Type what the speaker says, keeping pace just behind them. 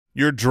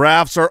Your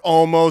drafts are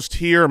almost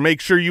here. Make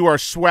sure you are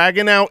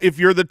swagging out if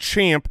you're the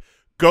champ.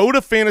 Go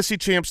to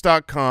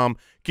fantasychamps.com.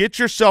 Get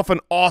yourself an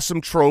awesome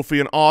trophy,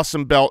 an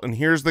awesome belt, and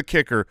here's the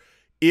kicker.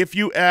 If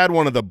you add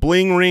one of the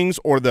bling rings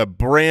or the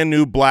brand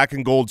new black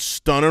and gold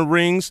stunner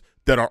rings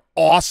that are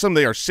awesome,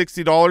 they are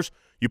 $60,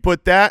 you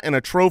put that and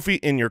a trophy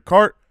in your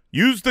cart,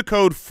 use the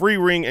code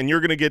FREERING, and you're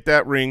going to get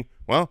that ring,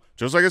 well,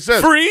 just like it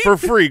says, for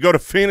free. Go to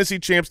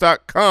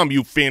fantasychamps.com,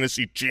 you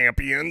fantasy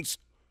champions.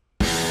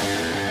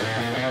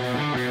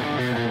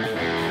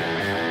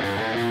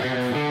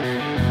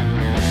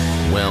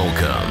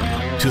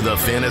 Welcome to the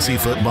Fantasy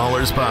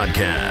Footballers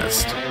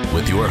Podcast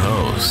with your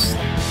hosts,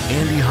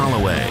 Andy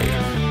Holloway,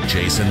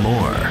 Jason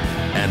Moore,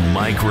 and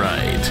Mike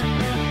Wright.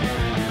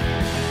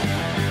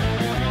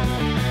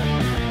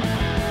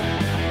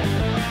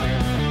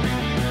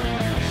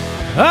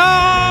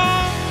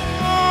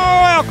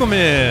 Welcome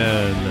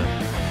in.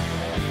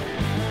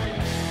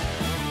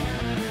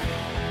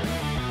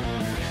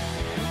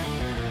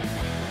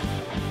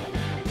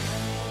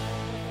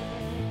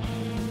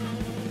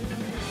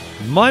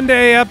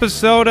 Monday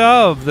episode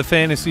of the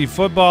Fantasy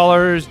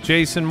Footballers.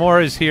 Jason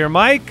Moore is here.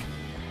 Mike,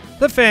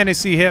 the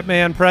Fantasy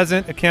Hitman,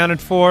 present, accounted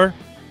for,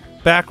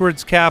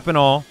 backwards cap and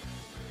all.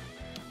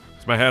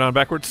 Is my hat on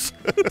backwards?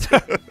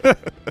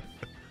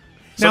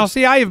 Now,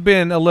 see, I have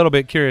been a little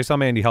bit curious.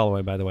 I'm Andy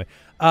Holloway, by the way.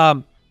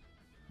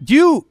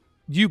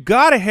 You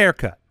got a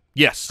haircut.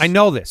 Yes. I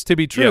know this to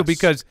be true yes.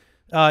 because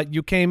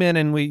you came in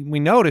and we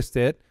noticed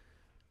it.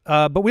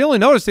 But we only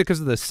noticed it because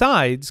of the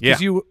sides, because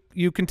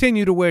you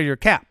continue to wear your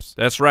caps.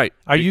 That's right.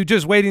 Are you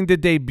just waiting to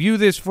debut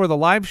this for the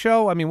live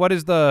show? I mean, what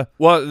is the –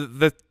 Well,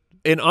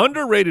 an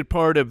underrated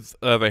part of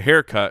a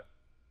haircut,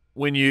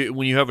 when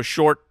you have a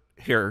short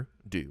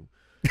hairdo,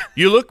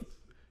 you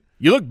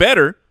look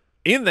better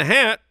in the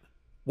hat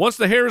once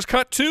the hair is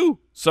cut too.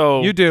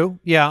 So you do.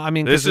 Yeah, I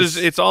mean –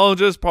 it's all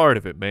just part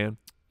of it, man.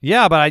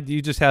 Yeah, but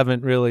you just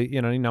haven't really –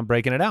 you're not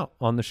breaking it out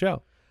on the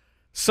show.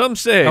 Some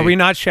say – Are we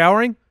not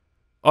showering?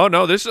 Oh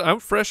no, I'm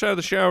fresh out of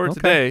the shower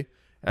today.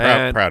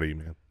 Proud of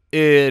you,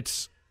 man.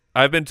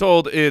 I've been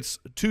told it's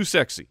too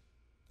sexy.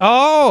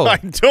 Oh, I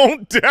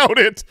don't doubt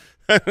it.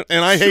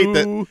 And I hate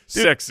that. Dude,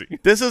 sexy.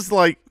 This is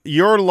like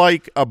you're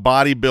like a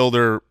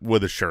bodybuilder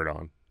with a shirt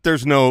on.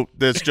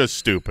 That's just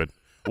stupid.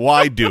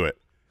 Why do it?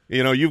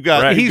 You've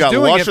got right. you've got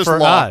doing luscious it for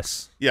locks.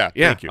 us. Yeah,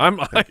 yeah. Thank you.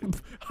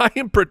 I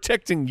am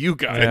protecting you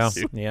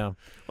guys. Yeah.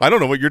 I don't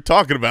know what you're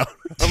talking about.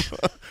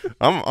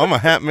 I'm a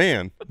hat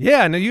man.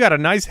 Yeah, no, you got a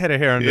nice head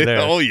of hair under there.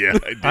 Oh yeah,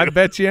 I do. I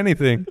bet you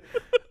anything.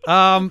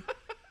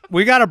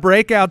 We got a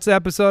Breakouts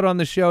episode on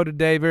the show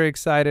today. Very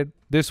excited.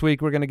 This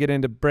week we're going to get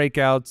into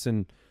breakouts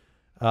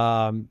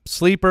and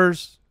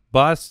sleepers,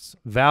 busts,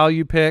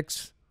 value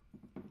picks,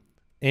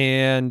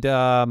 and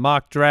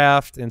mock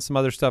draft and some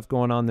other stuff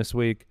going on this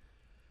week.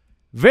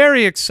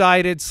 Very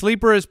excited.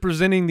 Sleeper is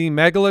presenting the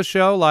Megala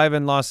Show live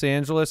in Los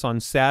Angeles on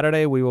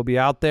Saturday. We will be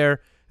out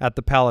there at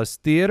the Palace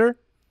Theater.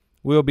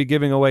 We'll be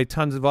giving away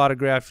tons of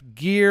autographed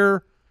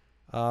gear.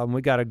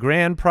 We got a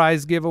grand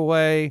prize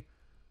giveaway.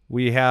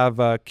 We have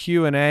a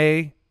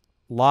Q&A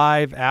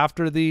live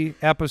after the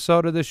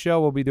episode of the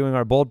show. We'll be doing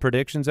our Bold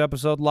Predictions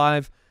episode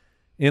live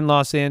in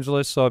Los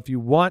Angeles. So if you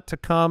want to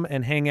come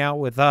and hang out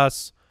with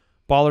us,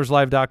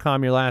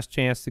 ballerslive.com, your last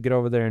chance to get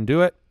over there and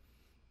do it.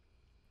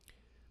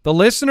 The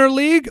Listener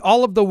League,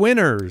 all of the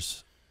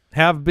winners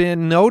have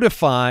been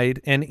notified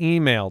and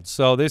emailed.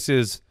 So this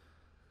is,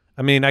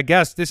 I mean, I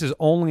guess this is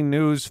only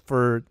news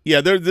for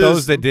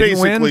those that didn't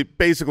win.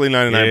 Basically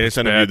 99%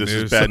 of you, this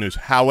is bad news.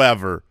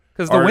 However,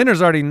 because the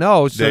winners already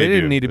know, so they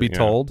didn't need to be yeah.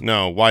 told.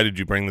 No, why did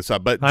you bring this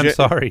up? But I'm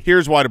sorry.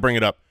 Here's why to bring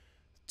it up.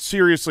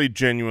 Seriously,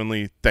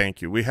 genuinely,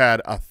 thank you. We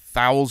had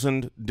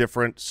 1,000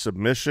 different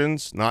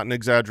submissions, not an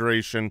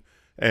exaggeration.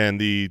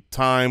 And the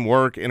time,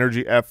 work,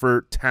 energy,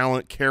 effort,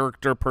 talent,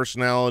 character,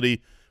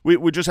 personality.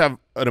 We just have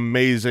an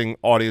amazing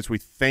audience. We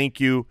thank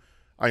you.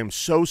 I am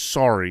so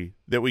sorry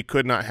that we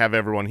could not have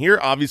everyone here.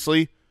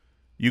 Obviously,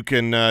 you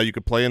can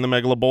play in the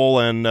Megala Bowl,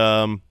 and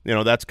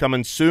that's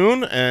coming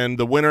soon. And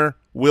the winner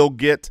will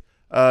get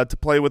to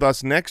play with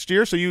us next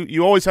year. So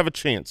you always have a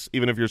chance,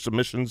 even if your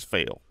submissions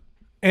fail.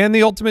 And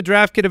the Ultimate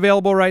Draft Kit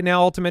available right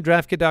now,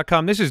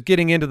 ultimatedraftkit.com. This is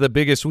getting into the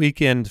biggest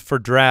weekend for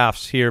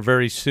drafts here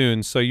very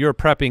soon. So you're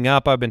prepping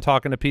up. I've been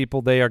talking to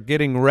people. They are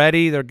getting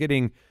ready. They're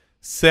getting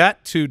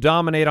set to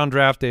dominate on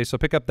draft day. So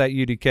pick up that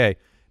UDK.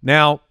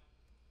 Now,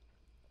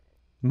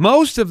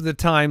 most of the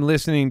time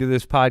listening to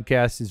this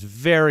podcast is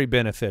very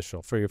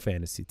beneficial for your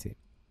fantasy team.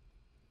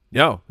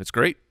 No, it's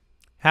great.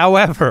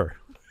 However,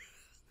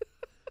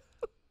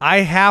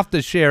 I have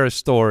to share a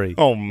story.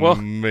 Oh, well,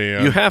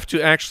 man. You have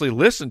to actually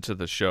listen to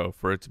the show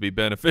for it to be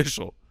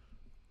beneficial.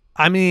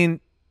 I mean,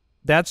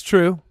 that's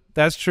true.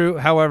 That's true.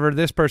 However,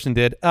 this person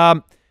did.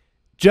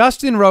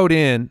 Justin wrote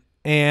in,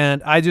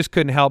 and I just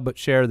couldn't help but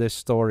share this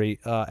story.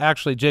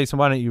 Actually, Jason,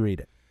 why don't you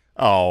read it?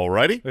 All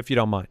righty. If you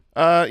don't mind.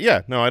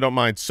 Yeah, no, I don't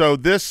mind. So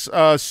this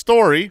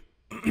story,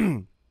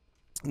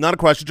 not a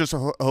question, just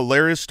a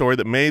hilarious story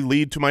that may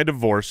lead to my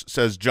divorce,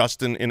 says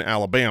Justin in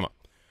Alabama.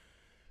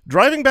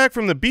 Driving back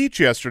from the beach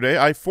yesterday,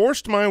 I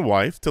forced my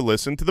wife to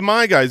listen to the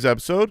My Guys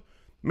episode,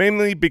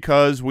 mainly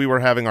because we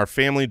were having our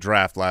family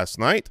draft last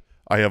night.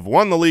 I have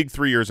won the league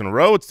 3 years in a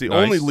row. It's the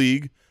only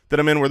league that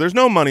I'm in where there's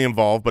no money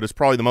involved, but it's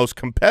probably the most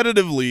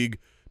competitive league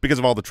because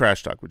of all the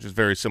trash talk, which is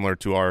very similar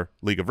to our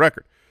league of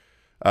record.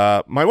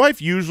 My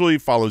wife usually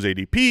follows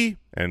ADP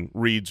and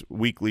reads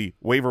weekly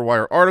waiver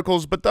wire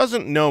articles, but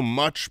doesn't know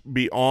much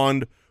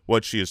beyond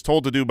what she is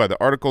told to do by the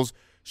articles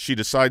she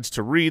decides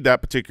to read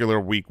that particular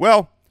week.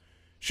 Well,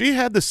 she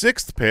had the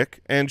 6th pick,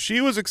 and she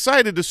was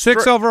excited to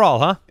 6 overall,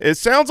 huh? It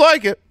sounds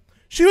like it.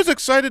 She was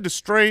excited to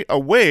stray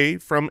away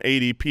from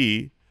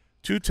ADP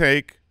to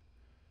take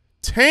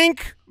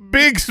Tank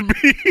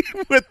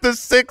Bigsby with the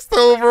 6th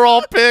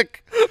overall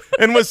pick,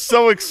 and was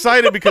so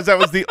excited because that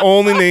was the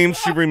only name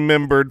she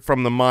remembered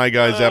from the My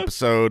Guys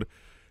episode.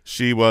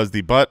 She was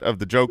the butt of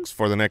the jokes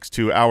for the next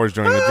 2 hours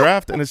during the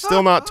draft and has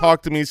still not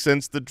talked to me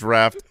since the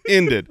draft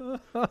ended.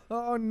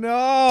 Oh,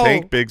 no.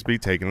 Tank Bigsby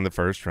taken in the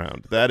first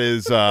round. That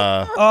is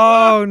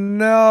oh,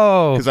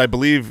 no. because I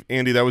believe,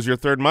 Andy, that was your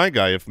third My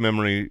Guy, if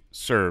memory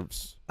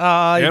serves.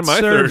 And my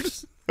third.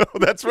 Oh,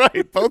 that's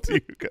right. Both of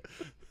you.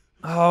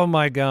 Oh,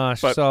 my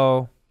gosh. But-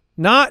 so,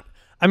 Tank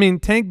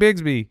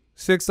Bigsby,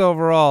 6th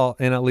overall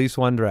in at least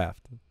one draft.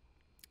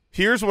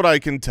 Here's what I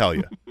can tell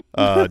you.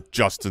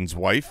 Justin's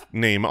wife,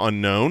 name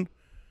unknown.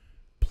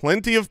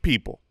 Plenty of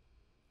people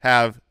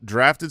have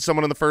drafted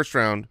someone in the first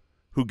round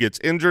who gets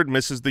injured,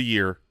 misses the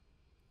year,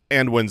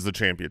 and wins the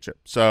championship.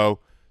 So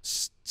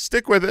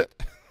stick with it.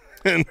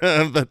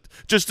 And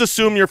just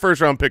assume your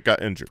first round pick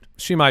got injured.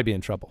 She might be in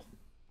trouble.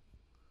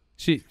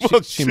 She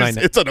might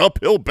not. It's an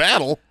uphill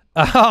battle.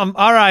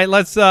 All right,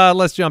 let's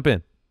jump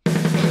in.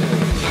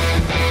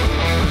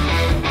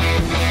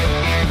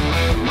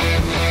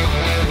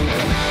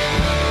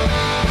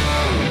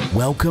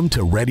 Welcome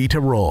to Ready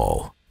to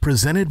Roll,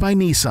 presented by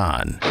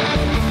Nissan.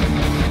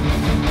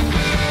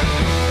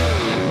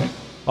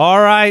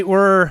 All right,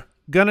 we're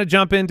going to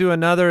jump into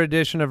another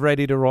edition of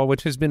Ready to Roll,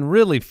 which has been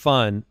really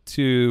fun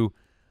to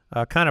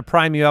kind of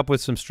prime you up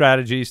with some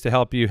strategies to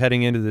help you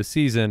heading into the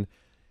season.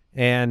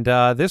 And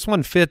this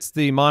one fits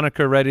the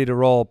moniker Ready to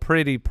Roll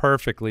pretty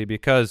perfectly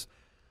because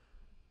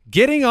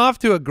getting off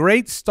to a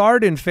great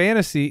start in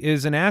fantasy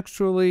is an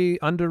actually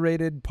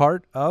underrated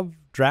part of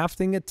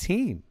drafting a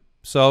team.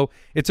 So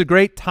it's a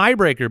great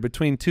tiebreaker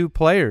between two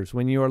players.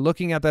 When you are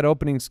looking at that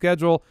opening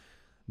schedule,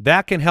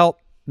 that can help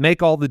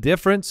make all the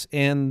difference.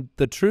 And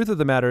the truth of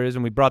the matter is,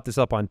 and we brought this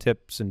up on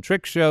tips and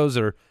trick shows,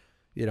 or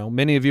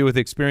many of you with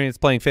experience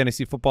playing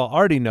fantasy football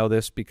already know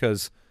this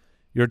because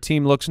your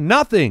team looks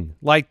nothing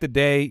like the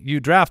day you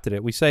drafted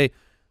it. We say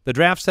the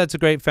draft sets a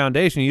great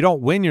foundation. You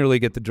don't win your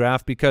league at the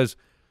draft because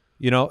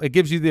it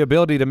gives you the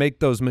ability to make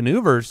those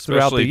maneuvers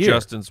throughout the year.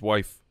 Justin's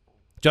wife.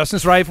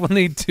 Justin's wife will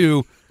need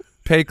to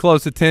pay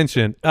close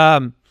attention.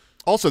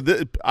 Also,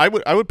 I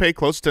would pay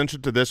close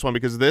attention to this one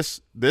because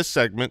this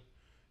segment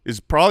is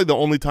probably the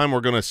only time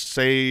we're going to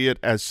say it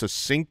as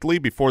succinctly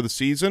before the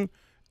season,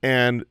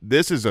 and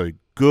this is a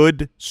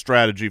good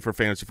strategy for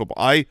fantasy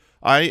football.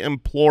 I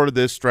implore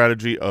this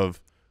strategy of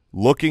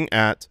looking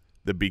at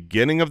the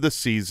beginning of the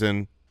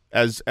season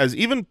as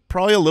even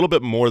probably a little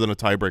bit more than a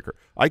tiebreaker.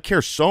 I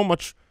care so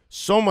much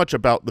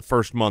about the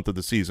first month of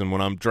the season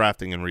when I'm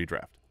drafting and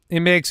redraft. It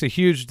makes a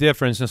huge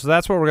difference, and so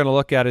that's what we're going to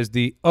look at is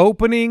the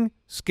opening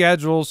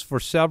schedules for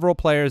several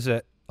players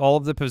at all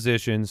of the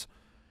positions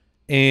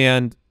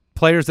and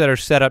players that are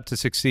set up to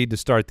succeed to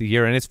start the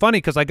year. And it's funny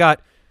because I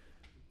got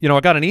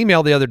an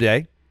email the other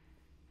day,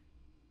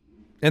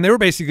 and they were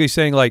basically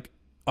saying, like,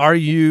 are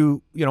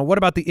you, what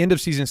about the end of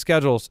season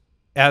schedules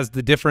as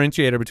the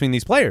differentiator between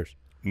these players?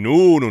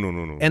 No.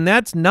 And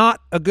that's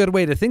not a good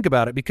way to think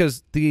about it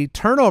because the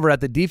turnover at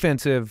the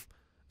defensive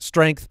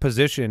strength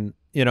position,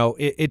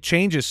 it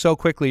changes so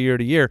quickly year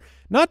to year.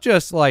 Not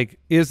just like,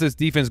 is this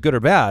defense good or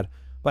bad,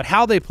 but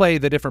how they play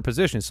the different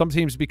positions. Some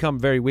teams become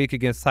very weak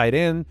against tight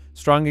end,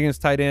 strong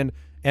against tight end,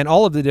 and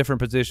all of the different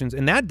positions.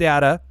 And that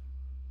data,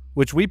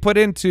 which we put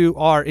into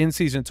our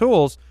in-season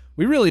tools,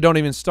 we really don't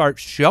even start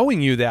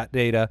showing you that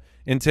data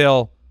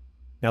until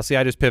 – now, see,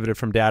 I just pivoted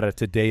from data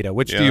to data.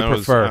 Which do you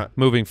prefer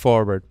moving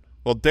forward?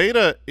 Well,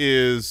 data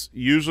is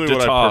usually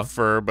what I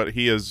prefer, but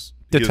he is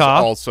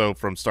also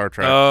from Star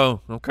Trek.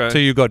 Oh, okay. So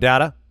you go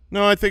data?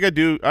 No, I think I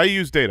do. I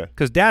use data.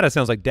 Because data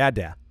sounds like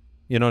dad.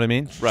 You know what I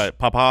mean? Right.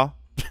 Papa.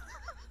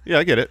 Yeah,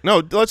 I get it.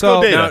 No, let's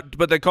go data. Now,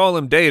 but they call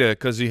him data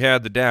because he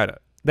had the data.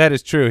 That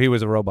is true. He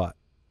was a robot.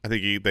 I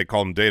think they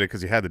called him data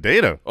because he had the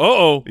data.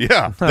 Uh-oh.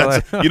 Yeah.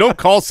 You don't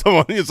call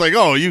someone. It's like,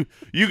 oh, you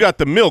got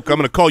the milk. I'm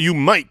going to call you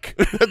Mike.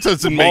 That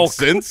doesn't make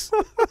sense.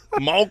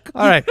 Malk.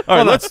 All right.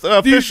 Let's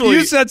officially.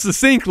 You said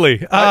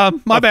succinctly.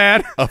 My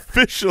bad.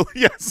 Officially,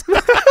 yes.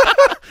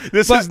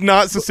 This is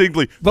not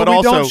succinctly. But we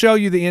also, don't show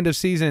you the end of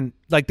season.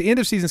 Like the end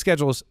of season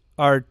schedules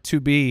are to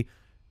be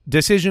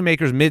decision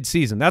makers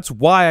mid-season. That's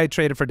why I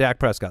traded for Dak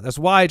Prescott. That's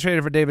why I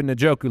traded for David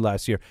Njoku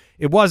last year.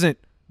 It wasn't,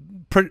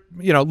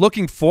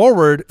 looking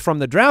forward from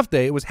the draft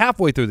day. It was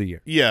halfway through the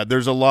year. Yeah,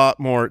 there's a lot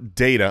more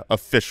data,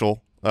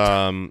 official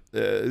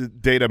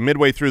data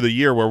midway through the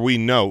year where we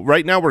know.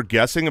 Right now we're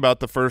guessing about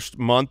the first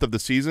month of the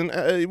season.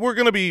 We're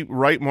going to be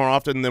right more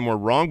often than we're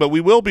wrong, but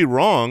we will be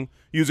wrong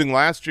using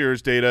last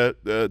year's data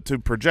to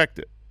project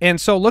it. And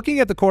so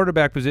looking at the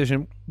quarterback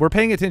position, we're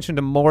paying attention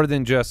to more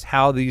than just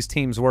how these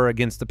teams were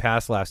against the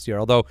pass last year.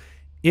 Although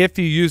if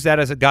you use that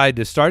as a guide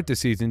to start the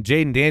season,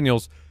 Jaden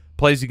Daniels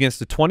plays against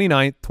the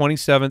 29th,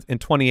 27th, and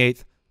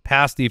 28th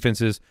pass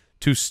defenses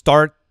to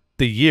start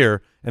the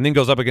year, and then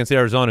goes up against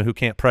Arizona, who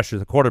can't pressure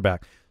the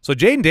quarterback. So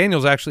Jaden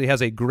Daniels actually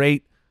has a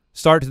great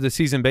start to the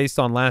season based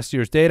on last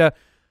year's data,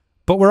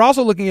 but we're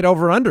also looking at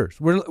over-unders.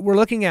 We're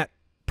looking at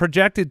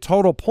projected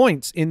total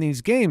points in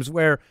these games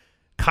where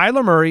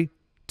Kyler Murray,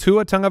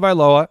 Tua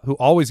Tagovailoa, who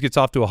always gets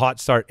off to a hot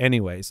start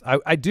anyways,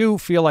 I do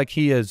feel like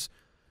he has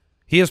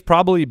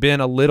probably been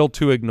a little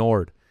too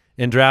ignored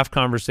in draft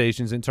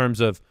conversations in terms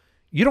of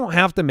you don't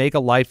have to make a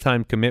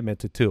lifetime commitment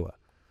to Tua.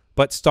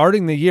 But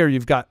starting the year,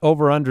 you've got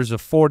over-unders of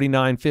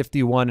 49,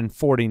 51, and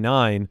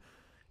 49,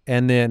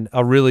 and then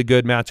a really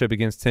good matchup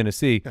against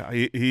Tennessee.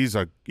 Yeah,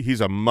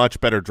 he's a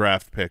much better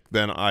draft pick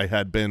than I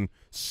had been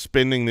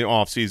spending the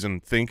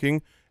offseason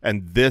thinking,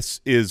 and this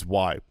is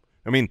why.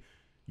 I mean,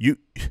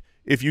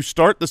 if you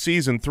start the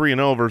season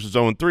 3-0 versus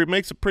 0-3, it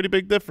makes a pretty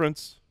big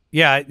difference.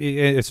 Yeah,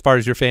 as far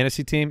as your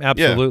fantasy team,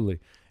 absolutely.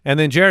 Yeah. And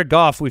then Jared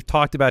Goff, we've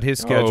talked about his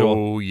schedule.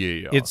 Oh,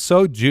 yeah. It's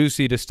so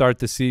juicy to start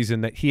the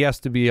season that he has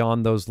to be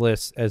on those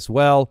lists as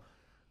well.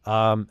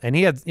 And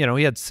he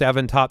had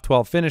 7 top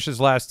 12 finishes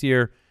last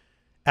year.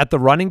 At the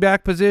running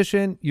back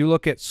position, you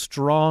look at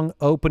strong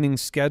opening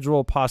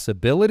schedule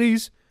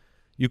possibilities.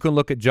 You can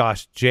look at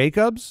Josh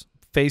Jacobs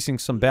facing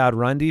some bad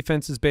run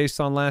defenses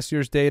based on last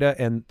year's data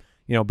and,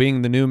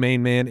 being the new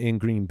main man in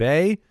Green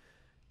Bay.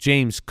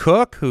 James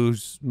Cook,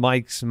 who's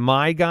Mike's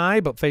my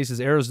guy, but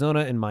faces Arizona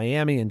and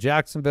Miami and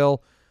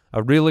Jacksonville,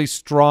 a really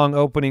strong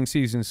opening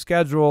season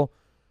schedule.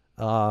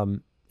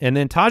 And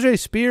then Tajay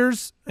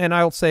Spears, and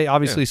I'll say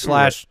obviously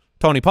slash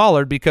Tony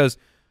Pollard, because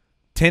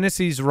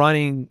Tennessee's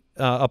running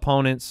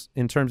opponents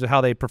in terms of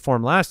how they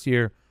performed last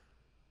year,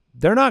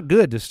 they're not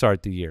good to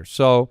start the year.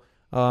 So,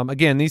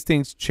 again, these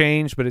things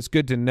change, but it's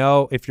good to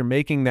know if you're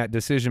making that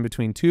decision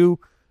between two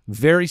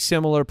very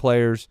similar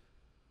players,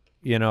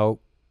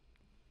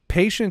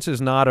 patience is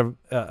not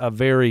a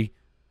very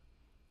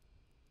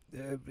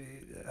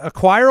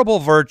acquirable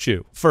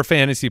virtue for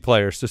fantasy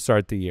players to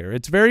start the year.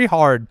 It's very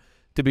hard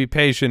to be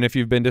patient if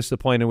you've been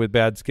disappointed with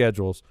bad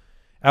schedules.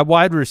 At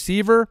wide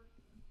receiver,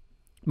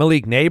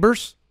 Malik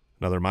Neighbors.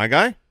 Another my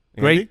guy.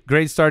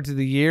 Great start to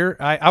the year.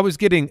 I was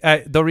getting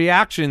the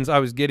reactions I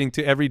was getting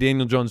to every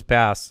Daniel Jones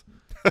pass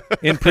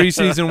in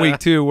preseason week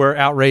 2 were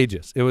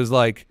outrageous. It was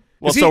like,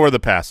 well, so were the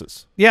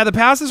passes. Yeah, the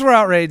passes were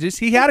outrageous.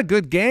 He had a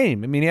good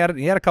game. I mean, he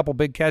had a couple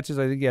big catches.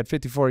 I think he had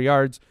 54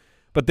 yards.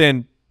 But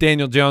then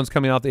Daniel Jones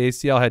coming off the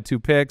ACL had 2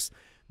 picks.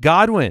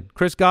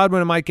 Chris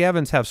Godwin and Mike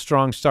Evans have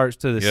strong starts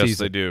to the season. Yes,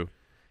 they do.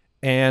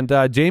 And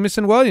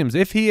Jamison Williams,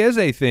 if he is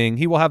a thing,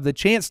 he will have the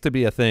chance to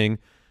be a thing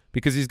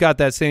because he's got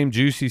that same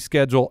juicy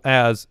schedule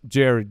as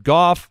Jared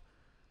Goff.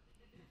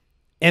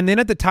 And then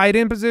at the tight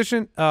end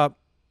position, a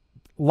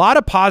lot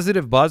of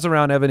positive buzz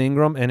around Evan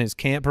Ingram and his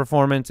camp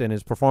performance and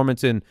his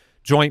performance in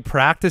joint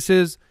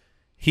practices.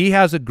 He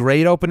has a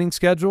great opening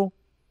schedule.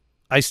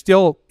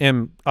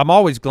 I'm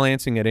always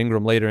glancing at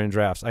Ingram later in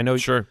drafts. I know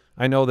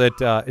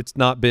that it's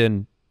not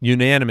been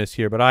unanimous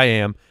here, but I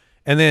am.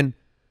 And then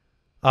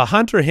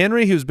Hunter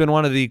Henry, who's been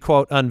one of the,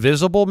 quote,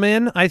 invisible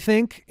men, I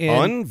think.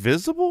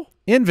 Invisible?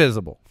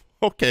 Invisible.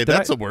 Okay,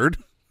 that's a word.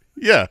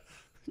 Yeah.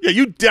 Yeah,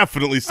 you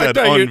definitely said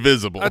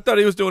invisible. I thought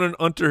he was doing an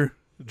Hunter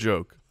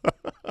joke.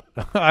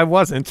 I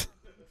wasn't.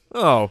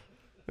 Oh.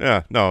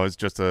 Yeah, no, it's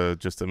just a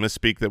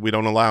misspeak that we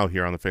don't allow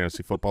here on the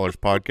Fantasy Footballers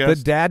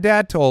podcast. The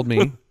dad told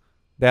me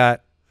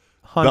that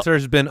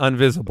Hunter's been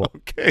invisible.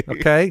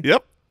 Okay?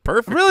 Yep,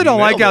 perfect. I really don't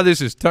like how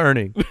this is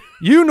turning.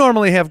 You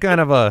normally have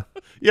kind of a...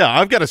 Yeah,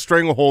 I've got a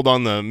stranglehold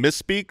on the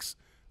misspeaks,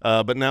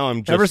 but now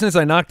I'm just... Ever since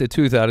I knocked a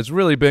tooth out, it's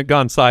really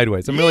gone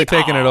sideways. I'm really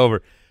taking it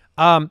over.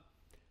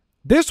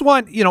 This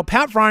one,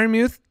 Pat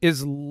Freiermuth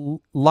is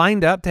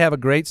lined up to have a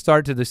great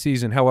start to the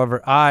season.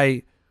 However,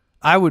 I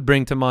would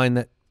bring to mind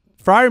that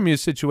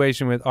Freiermuth's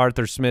situation with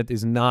Arthur Smith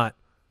is not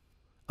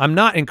 – I'm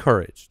not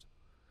encouraged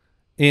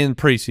in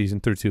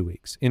preseason through 2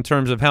 weeks in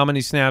terms of how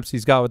many snaps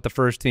he's got with the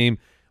first team.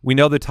 We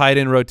know the tight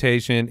end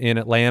rotation in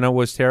Atlanta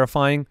was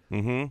terrifying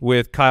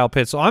with Kyle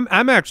Pitts. So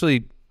I'm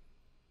actually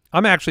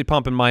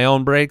pumping my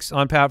own brakes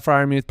on Pat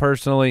Freiermuth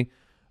personally.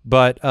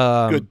 But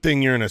good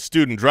thing you're in a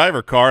student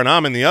driver car and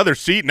I'm in the other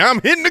seat and I'm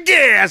hitting the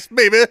gas,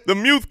 baby. The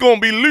Muth gonna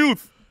be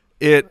loose.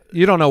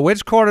 You don't know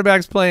which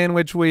quarterback's playing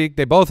which week.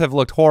 They both have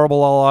looked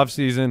horrible all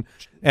offseason,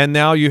 and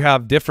now you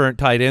have different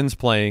tight ends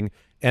playing,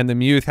 and the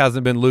Muth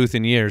hasn't been loose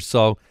in years.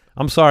 So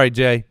I'm sorry,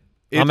 Jay.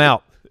 I'm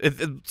out.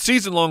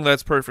 Season long,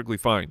 that's perfectly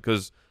fine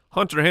because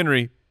Hunter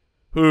Henry,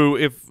 who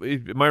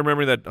am I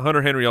remembering that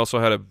Hunter Henry also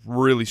had a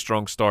really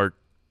strong start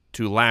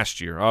to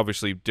last year.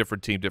 Obviously,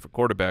 different team, different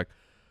quarterback,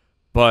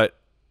 but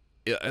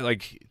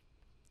like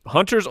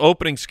Hunter's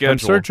opening schedule. I'm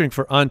searching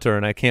for Hunter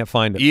and I can't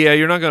find it. Yeah,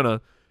 you're not gonna.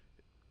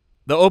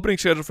 the opening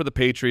schedule for the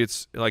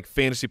Patriots, like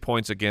fantasy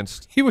points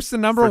against. He was the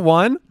number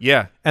one,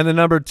 yeah, and the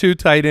number 2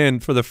 tight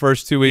end for the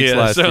first 2 weeks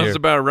last year. Yeah, sounds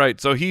about right.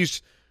 So maybe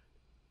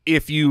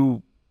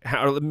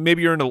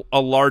you're in a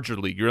larger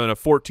league, you're in a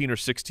 14 or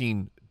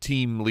 16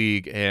 team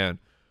league, and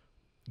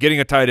getting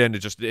a tight end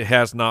it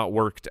has not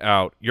worked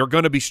out. You're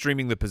going to be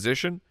streaming the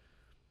position.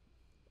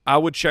 I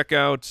would check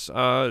out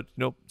some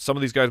of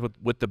these guys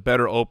with the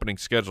better opening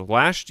schedule.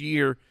 Last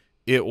year,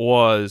 it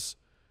was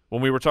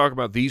when we were talking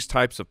about these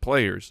types of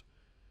players.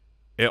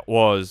 It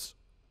was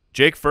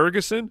Jake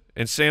Ferguson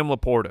and Sam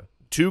Laporta,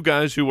 2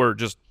 guys who were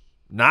just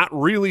not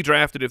really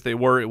drafted. If they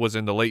were, it was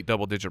in the late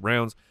double-digit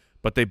rounds,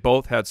 but they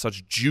both had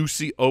such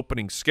juicy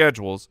opening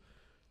schedules.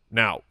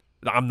 Now,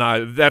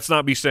 that's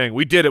not me saying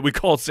we did it. We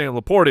called Sam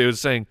Laporta. It was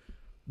saying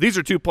these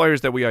are 2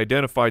 players that we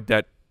identified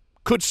that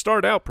could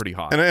start out pretty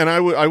hot. And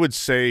I would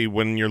say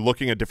when you're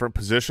looking at different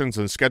positions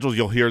and schedules,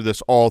 you'll hear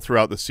this all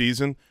throughout the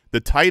season. The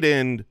tight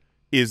end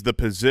is the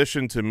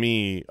position to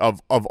me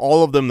of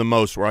all of them the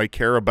most where I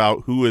care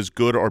about who is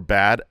good or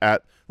bad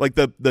at. Like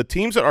the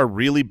teams that are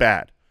really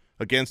bad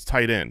against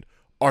tight end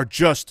are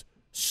just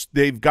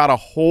they've got a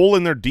hole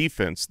in their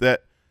defense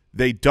that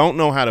they don't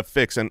know how to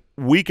fix. And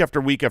week after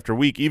week after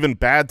week, even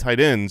bad tight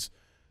ends,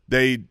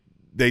 they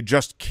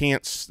just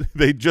can't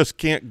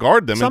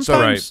guard them.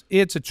 Sometimes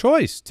it's a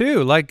choice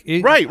too. Like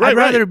I'd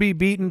rather be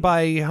beaten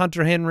by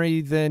Hunter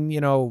Henry than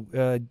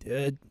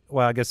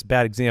well, I guess a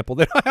bad example.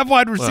 They don't have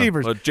wide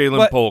receivers.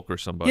 Jalen Polk or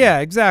somebody. Yeah,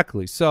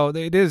 exactly. So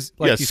it is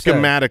like you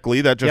schematically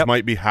said. That just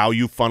might be how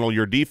you funnel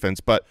your defense.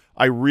 But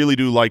I really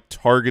do like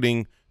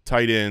targeting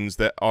tight ends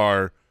that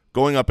are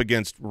going up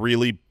against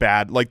really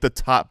bad, like the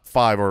top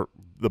 5 or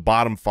the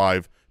bottom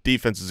 5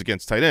 defenses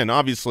against tight end.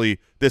 Obviously,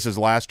 this is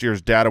last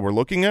year's data we're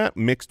looking at,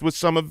 mixed with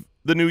some of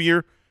the new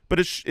year, but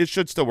it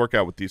should still work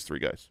out with these 3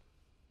 guys.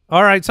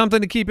 All right,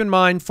 something to keep in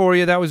mind for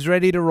you. That was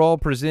Ready to Roll,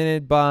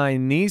 presented by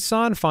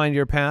Nissan. Find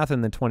your path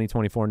in the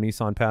 2024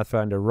 Nissan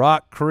Pathfinder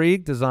Rock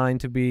Creek, designed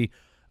to be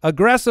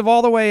aggressive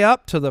all the way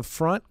up to the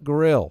front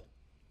grille.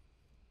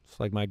 It's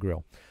like my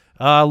grill.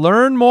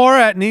 Learn more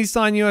at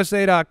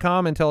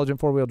nissanusa.com. Intelligent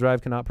four-wheel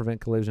drive cannot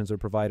prevent collisions or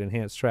provide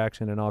enhanced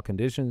traction in all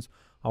conditions.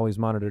 Always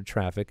monitor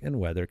traffic and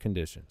weather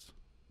conditions.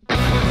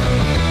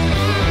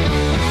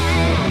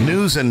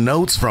 News and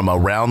notes from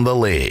around the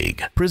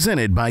league,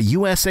 presented by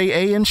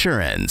USAA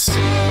Insurance.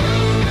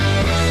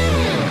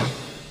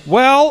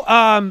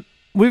 Well,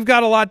 we've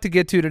got a lot to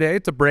get to today.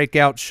 It's a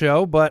breakout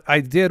show, but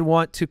I did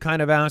want to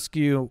kind of ask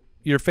you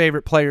your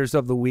favorite players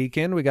of the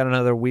weekend. We got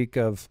another week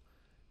of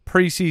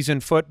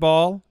preseason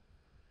football,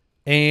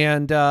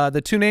 and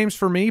the 2 names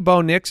for me,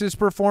 Bo Nix's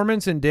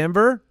performance in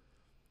Denver,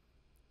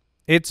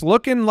 it's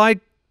looking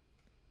like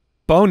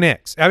Bo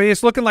Nix. I mean,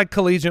 it's looking like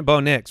collegiate Bo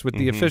Nix with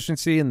the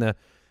efficiency and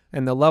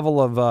the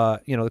level of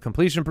the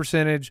completion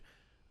percentage.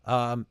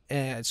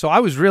 And so I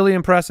was really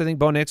impressed. I think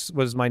Bo Nix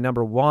was my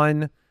number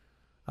 1.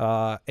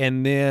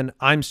 And then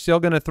I'm still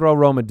going to throw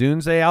Rome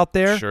Odunze out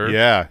there. Sure.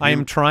 Yeah. I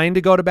am trying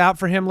to go to bat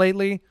for him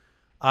lately.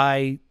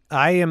 I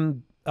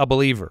am a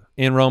believer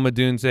in Rome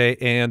Odunze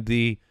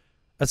and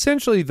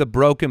essentially the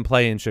broken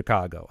play in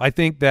Chicago. I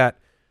think that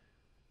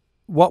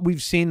what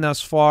we've seen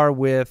thus far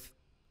with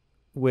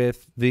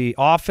the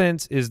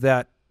offense is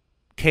that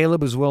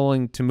Caleb is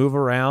willing to move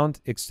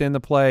around, extend the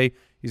play.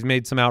 He's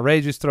made some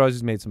outrageous throws.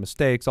 He's made some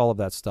mistakes, all of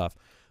that stuff.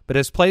 But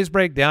as plays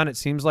break down, it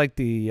seems like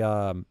the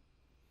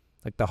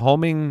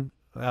homing,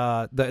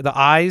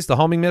 the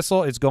homing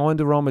missile is going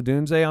to Rome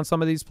Odunze on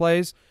some of these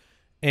plays.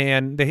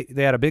 And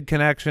they had a big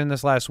connection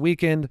this last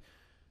weekend.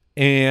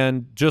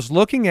 And just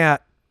looking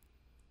at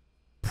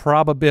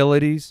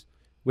probabilities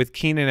with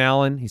Keenan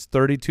Allen, he's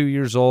 32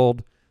 years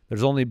old.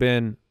 There's only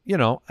been,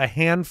 a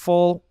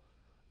handful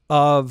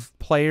of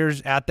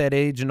players at that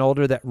age and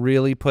older that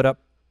really put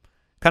up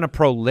kind of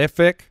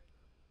prolific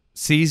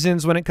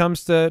seasons when it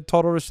comes to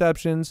total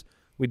receptions.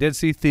 We did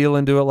see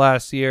Thielen do it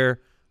last year.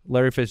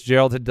 Larry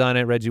Fitzgerald had done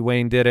it. Reggie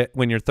Wayne did it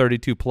when you're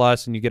 32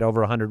 plus and you get over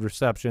 100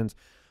 receptions.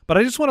 But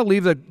I just want to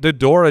leave the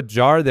door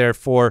ajar there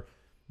for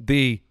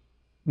the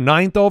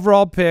 9th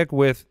overall pick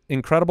with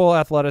incredible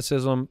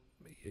athleticism,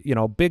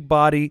 big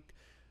body,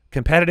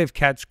 competitive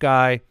catch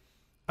guy.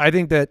 I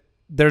think that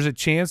there's a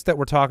chance that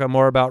we're talking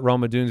more about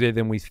Rome Odunze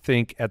than we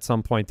think at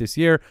some point this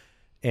year,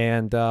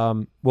 and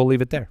we'll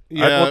leave it there.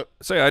 Yeah.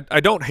 I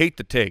don't hate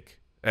the take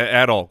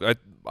at all.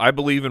 I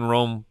believe in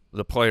Rome,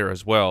 the player,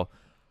 as well.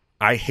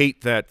 I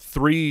hate that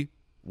 3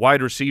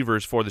 wide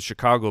receivers for the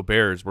Chicago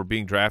Bears were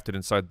being drafted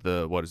inside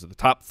the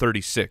top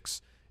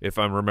 36, if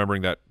I'm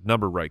remembering that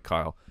number right,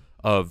 Kyle,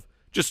 of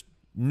just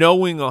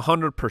knowing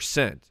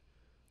 100%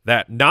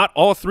 that not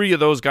all 3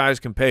 of those guys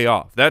can pay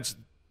off. That's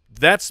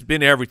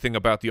been everything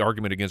about the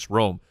argument against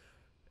Rome.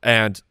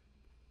 And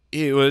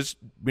it was,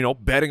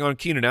 betting on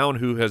Keenan Allen,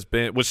 who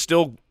was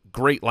still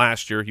great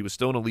last year. He was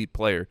still an elite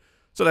player.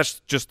 So that's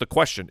just the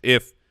question.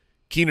 If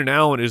Keenan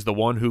Allen is the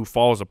one who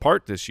falls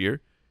apart this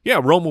year, yeah,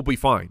 Rome will be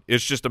fine.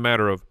 It's just a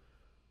matter of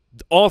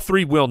all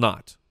 3 will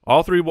not.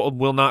 All three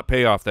will not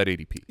pay off that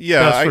ADP.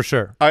 Yeah, That's for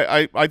sure.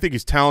 I think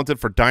he's talented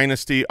for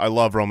dynasty. I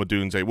love Rome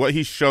Odunze. What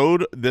he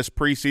showed this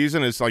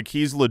preseason is like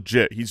he's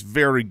legit. He's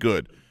very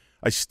good.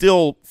 I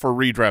still, for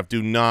redraft,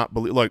 do not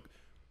believe. Like,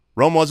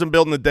 Rome wasn't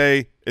built in a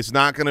day. It's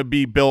not going to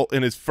be built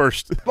in his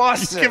first.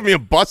 Busted. You give me a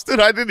busted.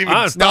 I didn't even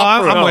No,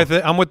 stop. I'm with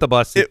it. I'm with the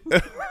busted.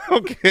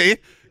 Okay.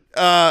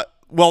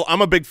 Well,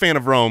 I'm a big fan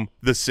of Rome,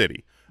 the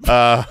city.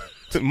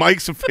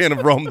 Mike's a fan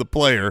of Rome, the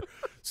player.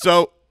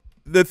 So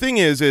the thing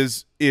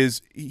is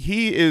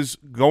he is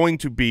going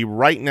to be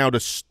right now to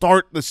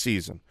start the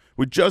season.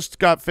 We just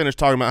got finished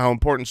talking about how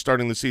important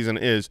starting the season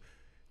is.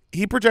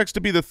 He projects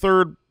to be the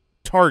third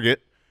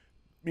target,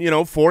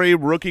 for a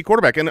rookie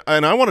quarterback. And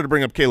I wanted to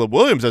bring up Caleb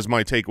Williams as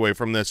my takeaway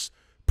from this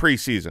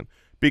preseason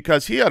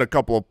because he had a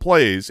couple of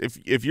plays.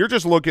 If you're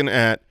just looking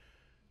at,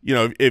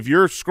 if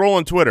you're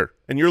scrolling Twitter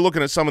and you're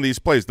looking at some of these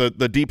plays,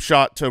 the deep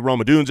shot to Rome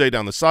Odunze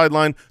down the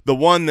sideline, the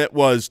one that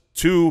was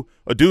to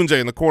Odunze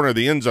in the corner of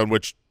the end zone,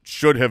 which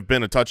should have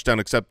been a touchdown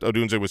except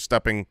Odunze was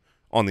stepping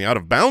on the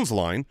out-of-bounds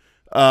line,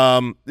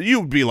 you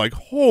would be like,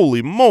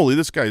 holy moly,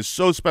 this guy is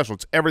so special.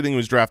 It's everything he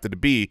was drafted to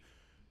be.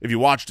 If you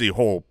watch the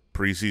whole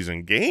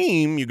preseason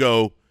game, you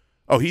go,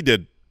 oh, he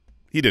did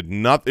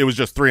nothing. It was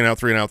just 3 and out,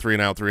 3 and out, 3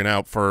 and out, 3 and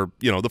out for,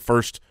 the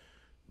first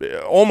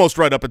almost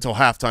right up until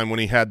halftime when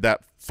he had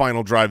that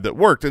final drive that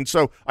worked. And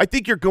so I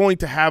think you're going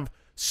to have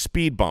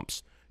speed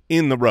bumps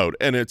in the road,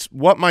 and it's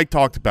what Mike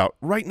talked about.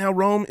 Right now,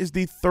 Rome is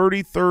the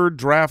 33rd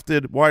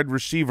drafted wide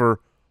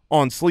receiver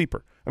on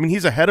Sleeper. I mean,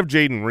 he's ahead of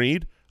Jaden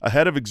Reed,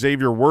 ahead of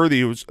Xavier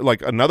Worthy, who's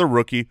like another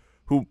rookie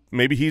who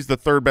maybe he's the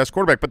third best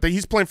quarterback, but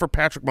he's playing for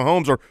Patrick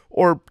Mahomes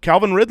or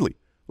Calvin Ridley.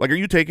 Like, are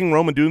you taking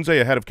Rome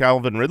Odunze ahead of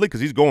Calvin Ridley?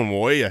 Because he's going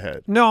way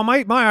ahead. No,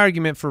 my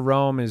argument for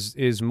Rome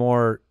is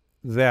more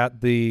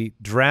that the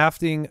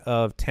drafting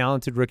of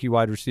talented rookie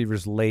wide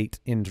receivers late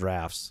in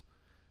drafts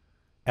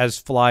as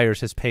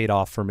flyers has paid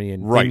off for me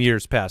in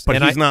years past.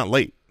 But he's not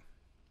late.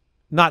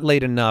 Not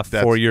late enough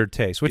for your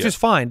taste, which is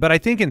fine. But I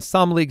think in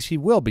some leagues he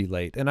will be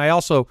late. And I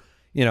also,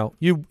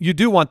 you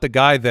do want the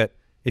guy that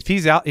if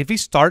he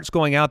starts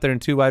going out there in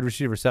 2 wide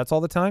receiver sets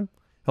all the time,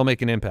 he'll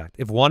make an impact.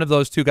 If one of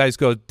those 2 guys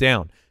goes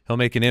down, he'll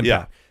make an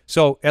impact. Yeah.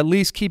 So at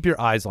least keep your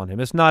eyes on him.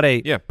 It's not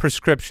a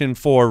prescription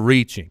for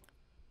reaching.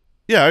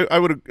 Yeah, I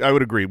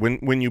would agree.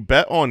 When you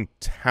bet on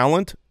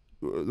talent,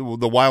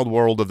 the wild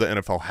world of the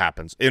NFL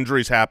happens.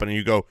 Injuries happen, and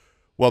you go,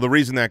 well, the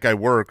reason that guy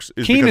works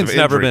is Keenan's because of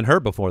injury. never been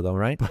hurt before, though,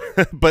 right?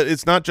 But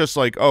it's not just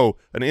like, oh,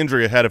 an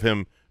injury ahead of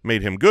him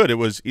made him good.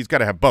 He's got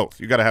to have both.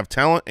 You got to have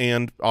talent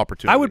and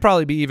opportunity. I would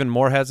probably be even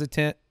more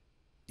hesitant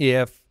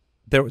if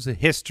there was a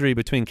history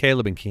between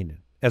Caleb and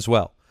Keenan as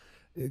well.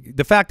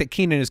 The fact that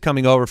Keenan is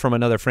coming over from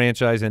another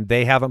franchise and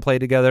they haven't played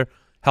together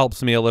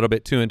helps me a little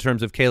bit too in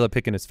terms of Caleb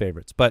picking his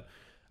favorites. But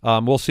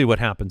we'll see what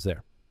happens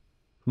there.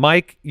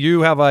 Mike,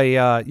 you have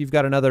you've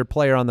got another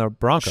player on the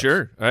Broncos.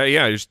 Sure.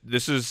 Yeah.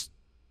 This is,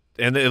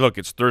 and look,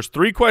 there's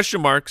 3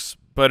 question marks,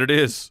 but it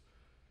is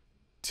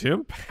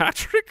Tim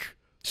Patrick,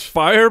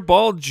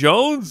 Fireball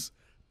Jones,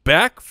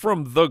 back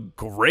from the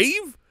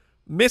grave,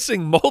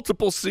 missing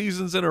multiple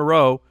seasons in a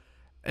row.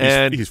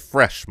 And he's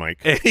fresh,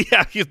 Mike.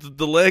 Yeah,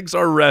 the legs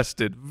are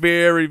rested,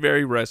 very,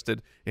 very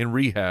rested and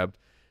rehabbed.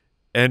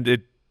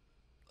 And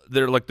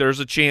there's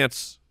a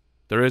chance,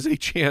 there is a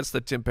chance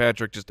that Tim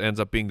Patrick just ends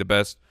up being the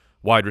best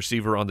wide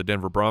receiver on the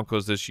Denver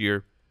Broncos this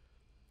year.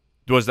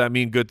 Does that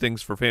mean good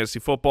things for fantasy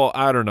football?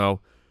 I don't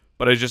know,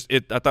 but I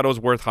thought it was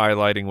worth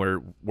highlighting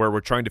where we're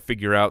trying to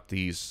figure out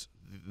these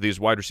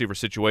wide receiver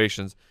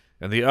situations.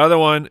 And the other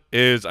one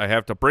is I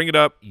have to bring it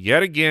up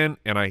yet again,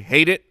 and I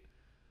hate it.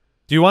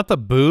 Do you want the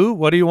boo?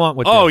 What do you want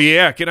with this? Oh,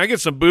 yeah. Can I get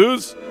some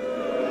boos?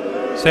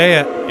 Say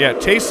it. Yeah,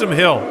 Taysom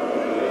Hill.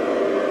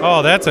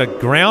 Oh, that's a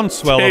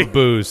groundswell of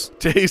boos.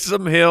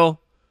 Taysom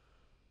Hill.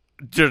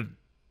 The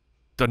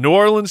New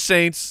Orleans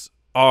Saints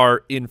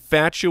are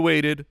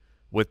infatuated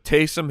with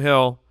Taysom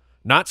Hill.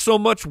 Not so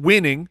much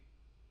winning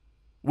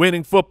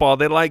football.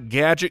 They like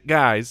gadget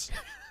guys.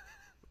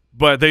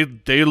 But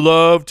they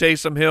love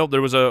Taysom Hill.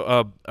 There was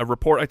a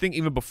report, I think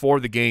even before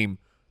the game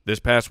this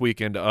past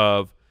weekend,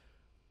 of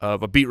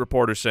a beat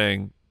reporter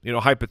saying,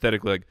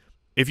 hypothetically, like,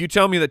 if you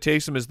tell me that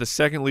Taysom is the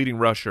 2nd leading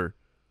rusher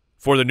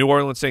for the New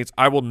Orleans Saints,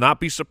 I will not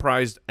be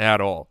surprised at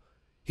all.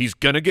 He's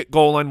going to get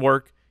goal line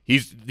work.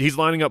 He's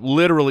lining up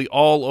literally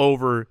all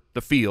over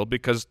the field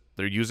because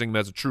they're using him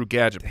as a true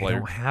gadget player. They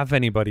don't have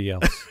anybody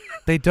else.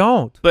 They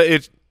don't. But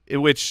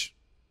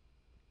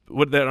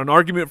an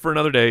argument for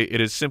another day. It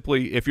is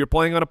simply, if you're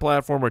playing on a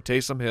platform where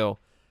Taysom Hill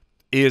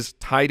is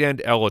tight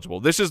end eligible,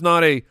 this is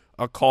not a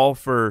call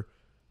for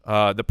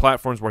the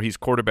platforms where he's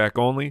quarterback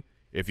only.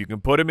 If you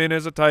can put him in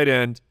as a tight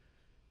end,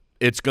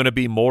 it's going to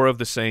be more of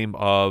the same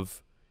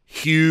of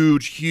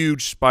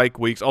huge spike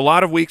weeks. A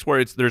lot of weeks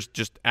where there's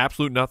just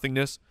absolute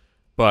nothingness,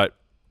 but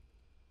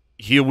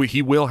he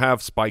will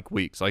have spike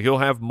weeks. Like, he'll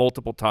have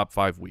multiple top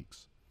 5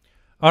 weeks.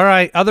 All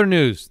right, other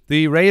news.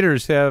 The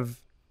Raiders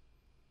have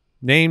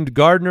named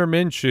Gardner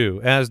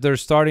Minshew as their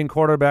starting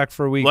quarterback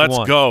for week 1.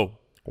 Let's go.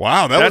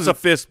 Wow, that's a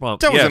fist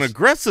bump. That was an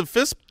aggressive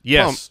fist bump.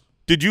 Yes.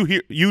 Did you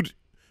hear? You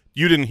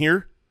didn't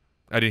hear?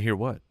 I didn't hear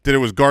what. That it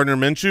was Gardner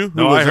Minshew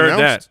who No, was I heard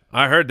announced? that.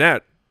 I heard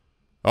that.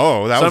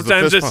 Oh, that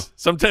Sometimes was the fist pump.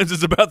 sometimes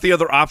it's about the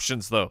other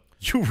options, though.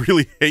 You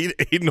really hate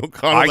Aiden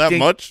O'Connell that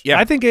much? Yeah,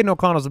 I think Aiden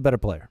O'Connell's a better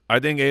player. I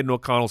think Aiden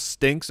O'Connell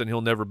stinks, and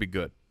he'll never be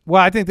good.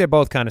 Well, I think they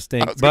both kind of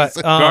stink. I was gonna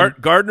But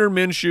say, Gardner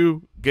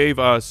Minshew gave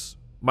us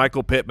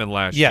Michael Pittman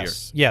last year.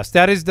 yes,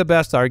 that is the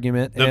best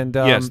argument.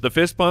 Yes, the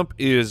fist pump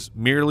is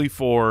merely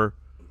for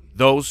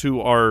those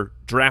who are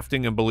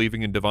drafting and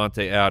believing in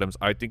Davante Adams.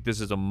 I think this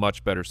is a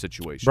much better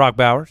situation. Brock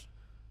Bowers,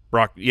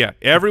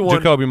 everyone,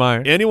 Jacoby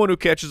Myers, anyone who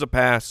catches a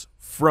pass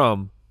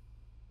from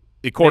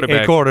a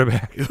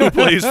quarterback, who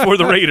plays for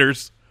the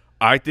Raiders,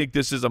 I think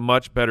this is a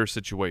much better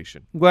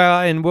situation.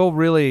 Well, and we'll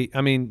really,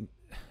 I mean,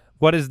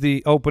 what is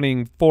the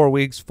opening 4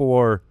 weeks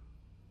for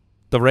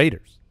the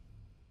Raiders?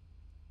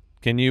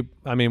 Can you,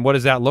 I mean, what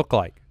does that look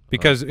like?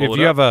 Because if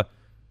you have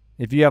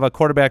a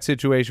quarterback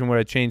situation where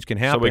a change can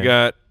happen. So we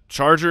got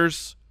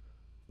Chargers.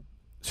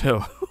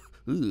 So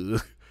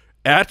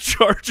at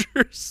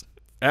Chargers,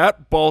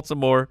 at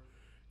Baltimore,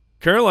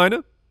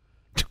 Carolina,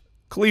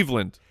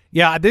 Cleveland.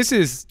 Yeah, this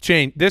is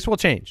change. This will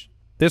change.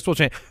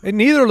 It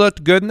neither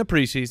looked good in the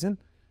preseason.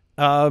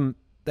 The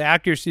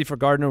accuracy for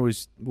Gardner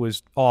was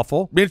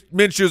awful.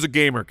 Minshew's a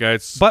gamer,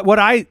 guys. But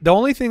the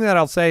only thing that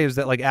I'll say is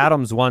that like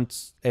Adams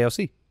wants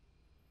AOC.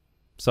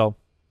 So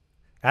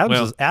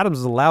Adams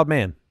is a loud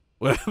man.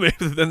 Well,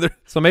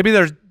 maybe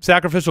they're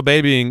sacrificial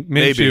babying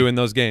Minshew in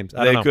those games.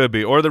 I don't know. They could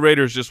be. Or the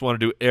Raiders just want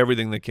to do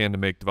everything they can to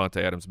make Davante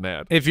Adams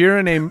mad. If you're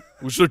in a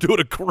Which they're doing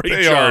a great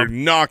They job. are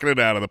knocking it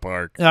out of the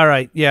park. All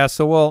right, yeah,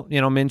 so we'll,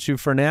 Minshew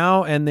for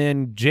now, and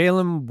then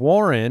Jaylen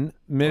Warren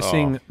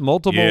missing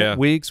multiple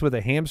weeks with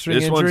a hamstring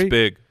this injury. One's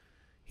big.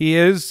 He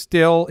is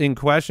still in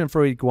question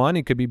for week 1.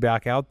 He could be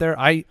back out there.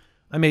 I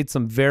made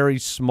some very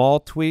small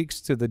tweaks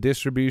to the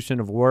distribution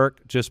of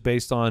work just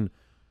based on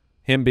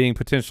him being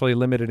potentially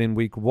limited in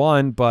week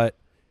 1, but,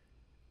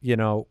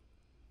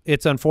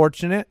 it's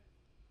unfortunate,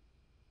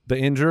 the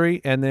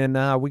injury. And then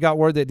we got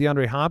word that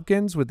DeAndre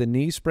Hopkins with the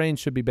knee sprain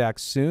should be back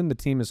soon. The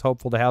team is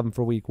hopeful to have him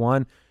for week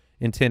 1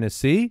 in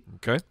Tennessee.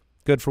 Okay.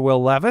 Good for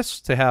Will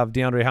Levis to have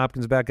DeAndre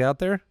Hopkins back out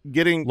there.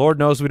 Getting Lord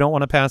knows we don't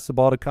want to pass the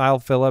ball to Kyle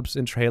Phillips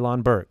and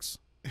Treylon Burks.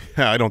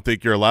 I don't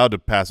think you're allowed to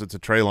pass it to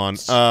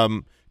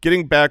Treylon.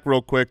 Getting back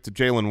real quick to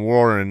Jaylen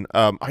Warren,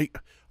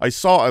 I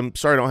saw – I'm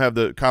sorry I don't have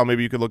the – Kyle,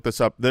 maybe you could look this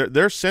up.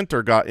 Their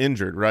center got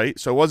injured, right?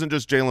 So it wasn't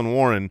just Jaylen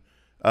Warren,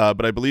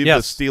 but I believe the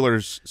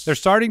Steelers – Their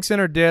starting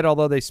center did,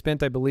 although they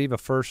spent, I believe, a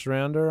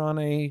first-rounder on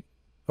a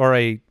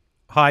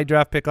high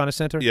draft pick on a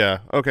center. Yeah,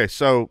 okay.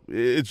 So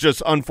it's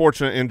just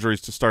unfortunate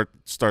injuries to start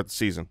the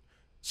season.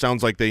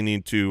 Sounds like they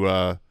need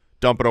to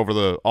dump it over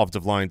the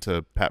offensive line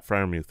to Pat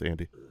Freiermuth,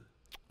 Andy.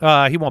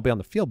 He won't be on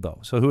the field, though.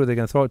 So who are they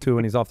going to throw it to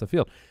when he's off the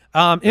field?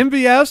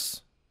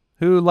 MVS,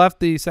 who left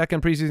the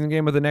second preseason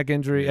game with a neck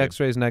injury,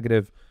 X-rays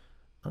negative.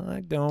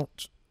 I don't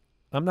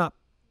want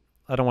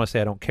to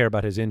say I don't care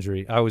about his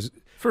injury.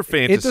 For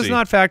fantasy. It does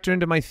not factor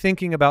into my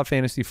thinking about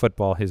fantasy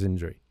football, his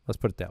injury. Let's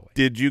put it that way.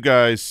 Did you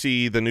guys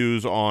see the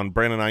news on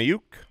Brandon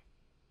Ayuk?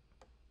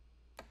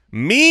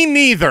 Me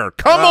neither.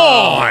 Come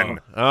on.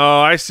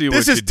 Oh, I see what you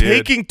did. This is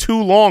taking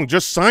too long.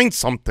 Just sign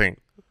something.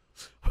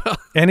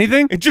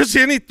 Anything? Just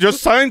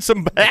sign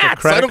some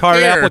bats. Credit I don't card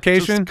care.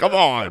 application? Just, come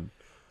on.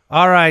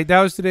 All right,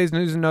 that was today's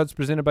news and notes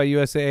presented by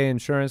USAA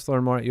Insurance.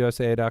 Learn more at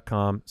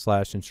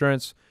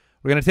usaa.com/insurance.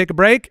 We're going to take a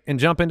break and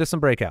jump into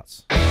some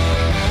breakouts.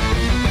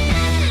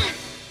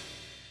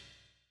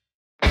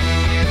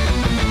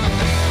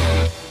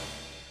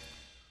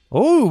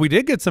 Oh, we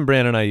did get some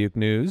Brandon Ayuk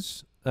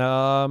news.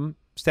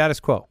 Status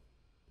quo.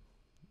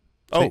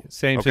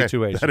 Same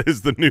situation. That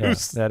is the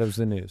news. Yeah, that is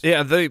the news.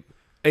 Yeah,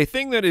 a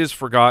thing that is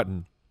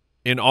forgotten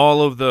in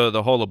all of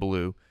the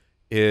hullabaloo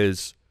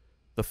is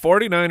the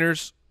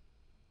 49ers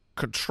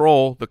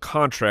control the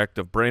contract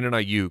of Brandon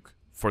Ayuk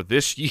for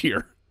this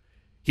year.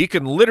 He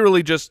can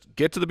literally just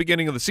get to the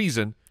beginning of the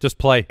season. Just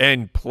play.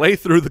 And play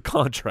through the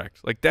contract.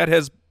 Like, that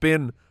has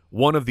been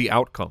one of the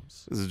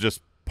outcomes. This is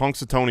just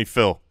Punxsutawney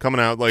Phil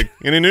coming out like,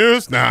 any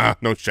news? Nah,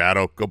 no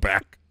shadow. Go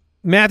back.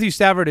 Matthew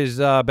Stafford is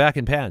back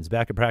in pads,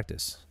 back in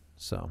practice.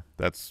 So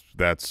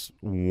that's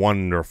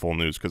wonderful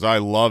news because I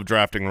love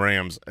drafting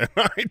Rams, and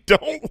I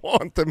don't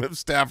want them if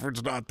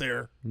Stafford's not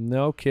there.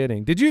 No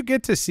kidding. Did you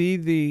get to see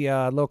the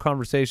little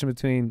conversation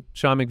between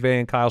Sean McVay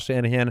and Kyle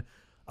Shanahan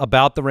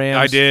about the Rams?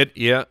 I did,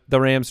 yeah. The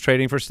Rams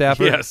trading for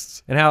Stafford?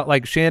 Yes. And how,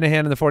 like,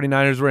 Shanahan and the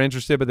 49ers were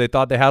interested, but they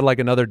thought they had, like,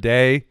 another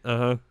day.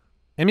 Uh-huh.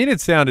 I mean,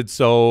 it sounded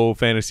so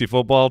fantasy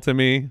football to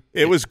me.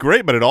 It was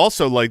great, but it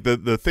also, like,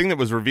 the thing that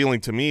was revealing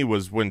to me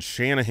was when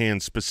Shanahan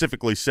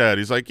specifically said,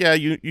 he's like, yeah,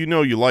 you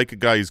know you like a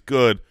guy, he's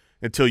good,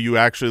 until you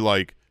actually,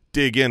 like,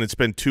 dig in and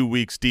spend 2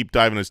 weeks deep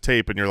diving his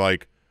tape, and you're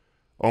like,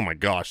 oh, my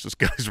gosh, this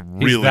guy's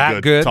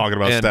really good talking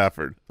about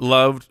Stafford.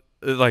 Loved,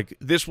 like,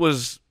 this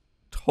was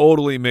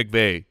totally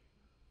McVay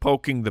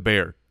poking the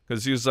bear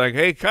because he was like,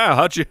 hey, Kyle,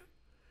 how'd you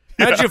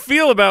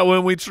feel about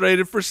when we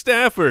traded for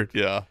Stafford?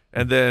 Yeah.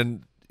 And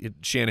then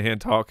Shanahan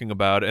talking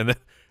about it,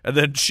 and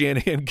then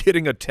Shanahan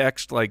getting a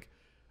text like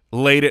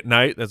late at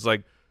night that's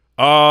like,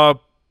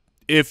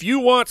 if you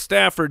want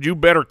Stafford, you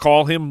better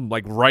call him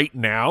like right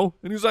now.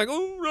 And he's like,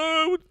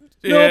 oh,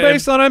 no,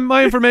 based on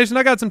my information,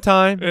 I got some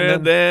time.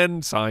 And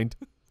then signed.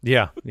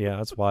 Yeah,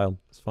 that's wild.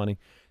 It's funny.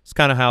 It's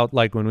kind of how,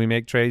 like, when we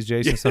make trades,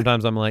 Jason,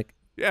 sometimes I'm like,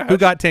 yeah, who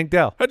got Tank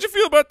Dell? How'd you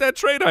feel about that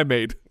trade I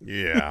made?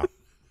 Yeah.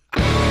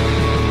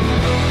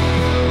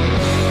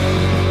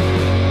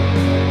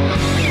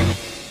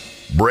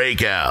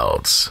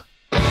 Breakouts.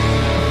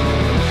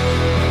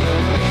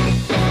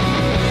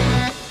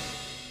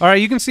 All right,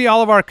 you can see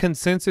all of our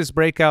consensus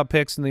breakout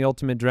picks in the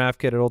Ultimate Draft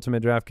Kit at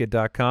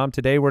ultimatedraftkit.com.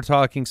 Today we're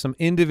talking some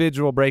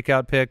individual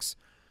breakout picks,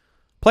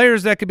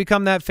 players that could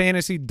become that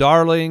fantasy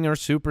darling or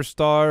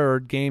superstar or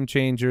game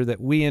changer that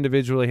we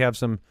individually have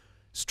some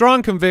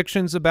strong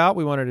convictions about.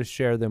 We wanted to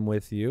share them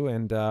with you,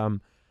 and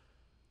I'm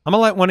going to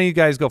let one of you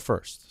guys go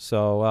first.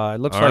 So it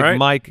looks all like right.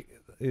 Mike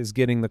is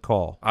getting the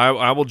call.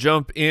 I will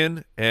jump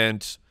in,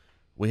 and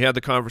we had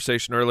the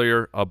conversation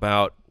earlier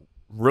about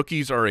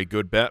rookies are a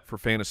good bet for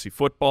fantasy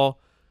football.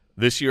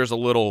 This year's a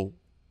little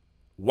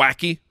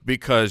wacky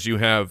because you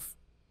have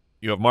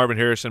Marvin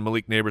Harrison,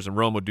 Malik Neighbors, and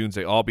Rome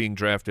Odunze all being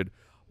drafted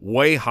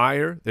way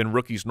higher than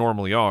rookies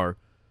normally are.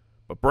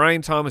 But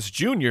Brian Thomas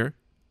Jr.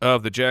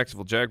 of the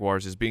Jacksonville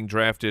Jaguars is being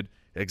drafted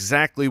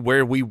exactly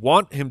where we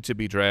want him to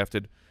be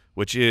drafted,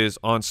 which is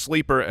on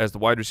Sleeper as the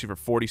wide receiver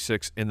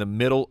 46 in the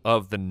middle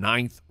of the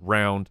 9th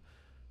round.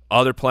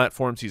 Other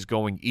platforms, he's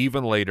going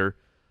even later.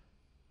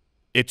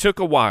 It took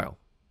a while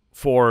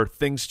for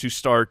things to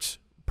start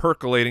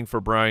percolating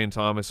for Brian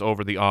Thomas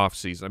over the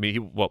offseason. I mean,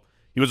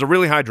 he was a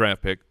really high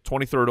draft pick,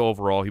 23rd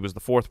overall. He was the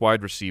 4th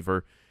wide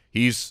receiver.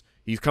 He's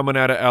coming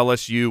out of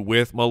LSU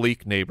with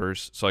Malik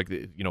Neighbors. So, like,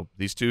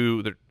 these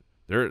two,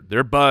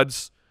 they're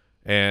buds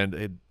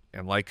and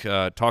like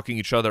talking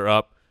each other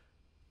up.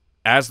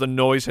 As the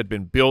noise had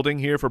been building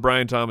here for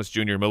Brian Thomas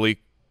Jr.,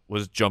 Malik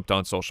was jumped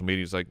on social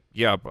media. He's like,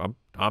 yeah,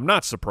 I'm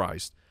not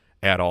surprised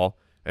at all.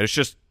 And it's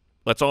just,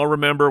 let's all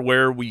remember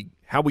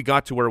how we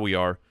got to where we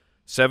are.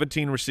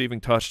 17 receiving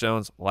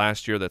touchdowns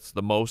last year. That's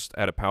the most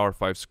at a Power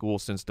 5 school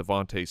since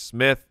Davante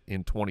Smith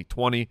in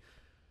 2020.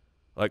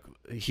 Like,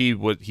 he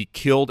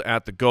killed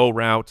at the go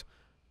route.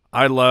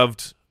 I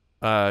loved,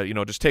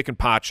 just taking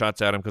pot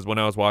shots at him because when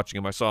I was watching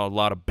him, I saw a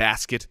lot of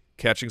basket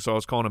catching, so I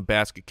was calling him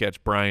Basket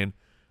Catch Brian,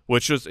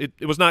 which was it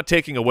was not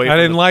taking away. I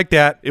didn't like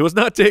that. It was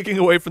not taking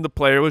away from the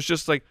player. It was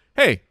just like,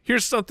 hey,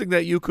 here's something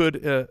that you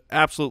could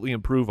absolutely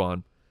improve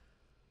on.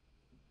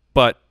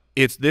 But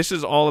this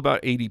is all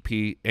about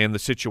ADP and the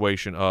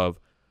situation of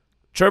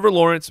Trevor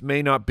Lawrence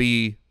may not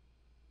be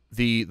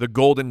the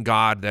golden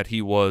god that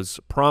he was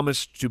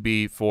promised to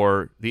be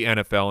for the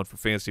NFL and for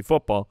fantasy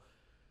football,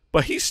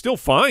 but he's still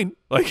fine.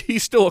 Like,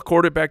 he's still a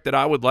quarterback that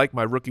I would like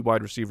my rookie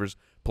wide receivers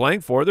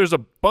playing for. There's a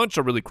bunch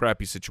of really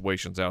crappy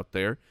situations out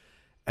there,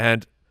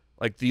 and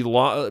like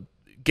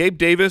Gabe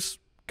Davis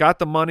got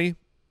the money.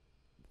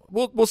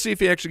 We'll see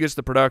if he actually gets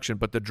the production,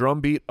 but the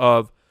drumbeat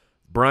of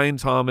Brian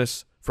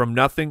Thomas from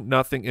nothing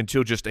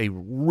until just a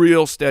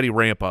real steady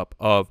ramp up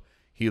of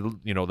he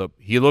looks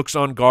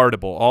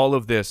unguardable, all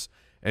of this,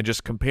 and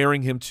just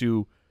comparing him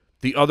to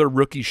the other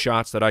rookie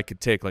shots that I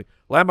could take. Like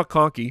Ladd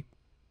McConkey,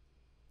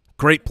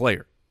 great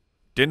player.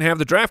 Didn't have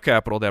the draft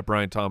capital that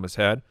Brian Thomas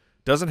had.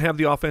 Doesn't have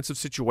the offensive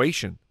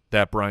situation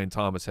that Brian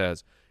Thomas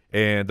has.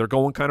 And they're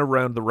going kind of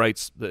around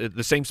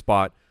the same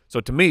spot.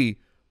 So to me,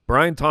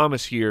 Brian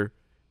Thomas here,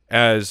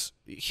 as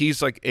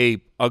he's like a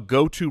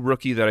go-to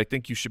rookie that I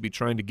think you should be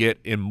trying to get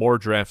in more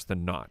drafts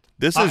than not.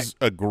 This is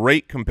a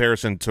great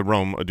comparison to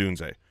Rome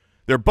Odunze.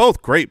 They're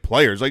both great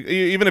players. Like,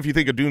 even if you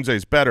think Odunze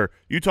is better,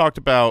 you talked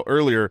about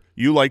earlier,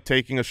 you like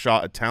taking a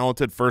shot at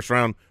talented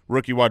first-round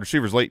rookie wide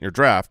receivers late in your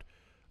draft.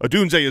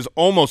 Odunze is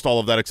almost all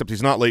of that, except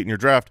he's not late in your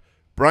draft.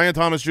 Brian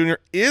Thomas Jr.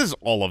 is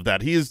all of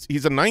that. He's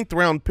a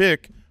 9th-round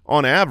pick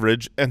on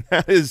average, and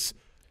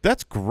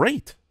that's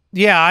gret.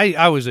 Yeah,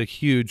 I was a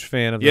huge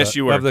fan of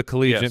the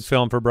collegiate Yes.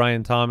 film for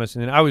Brian Thomas,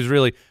 and I was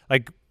really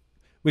like,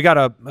 we got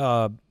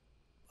a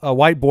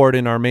whiteboard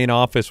in our main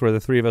office where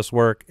the three of us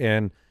work,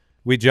 and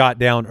we jot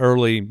down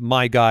early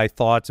my guy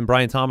thoughts, and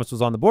Brian Thomas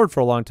was on the board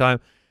for a long time,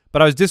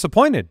 but I was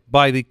disappointed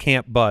by the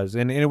camp buzz,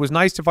 and it was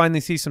nice to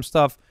finally see some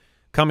stuff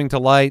coming to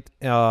light.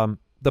 The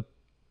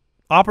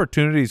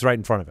opportunities right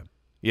in front of him.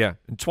 Yeah,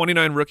 and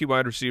 29 rookie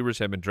wide receivers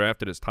have been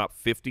drafted as top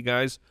 50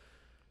 guys.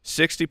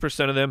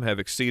 60% of them have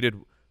exceeded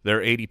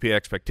their ADP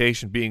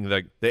expectation, being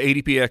the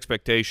ADP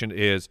expectation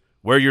is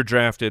where you're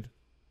drafted.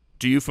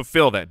 Do you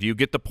fulfill that? Do you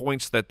get the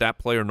points that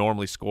player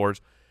normally scores?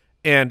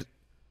 And,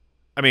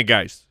 I mean,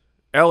 guys,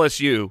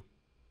 LSU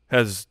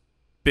has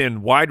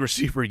been wide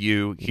receiver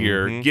you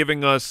here,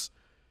 giving us,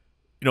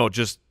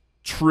 just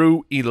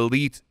true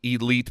elite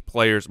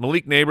players.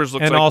 Malik Neighbors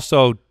looks and like,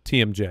 also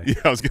TMJ. Yeah,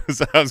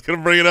 I was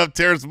gonna bring it up.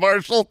 Terrace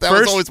Marshall. That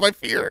was always my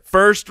fear.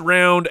 first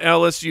round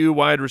LSU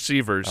wide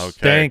receivers. Okay.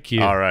 Thank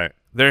you. All right.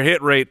 Their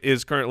hit rate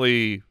is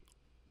currently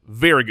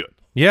very good.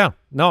 Yeah,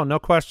 no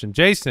question.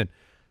 Jason,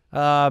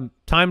 time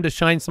to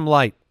shine some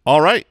light.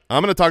 All right.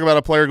 I'm going to talk about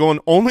a player going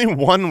only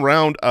 1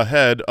 round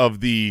ahead of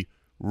the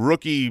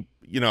rookie,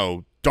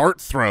 dart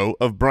throw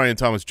of Brian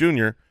Thomas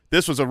Jr.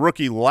 This was a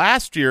rookie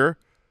last year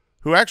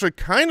who actually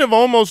kind of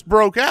almost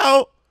broke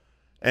out,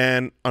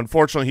 and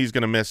unfortunately he's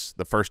going to miss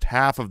the first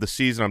half of the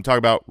season. I'm talking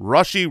about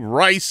Rashee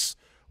Rice,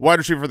 wide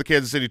receiver for the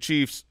Kansas City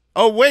Chiefs.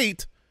 Oh,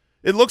 wait.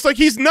 It looks like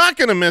he's not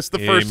going to miss the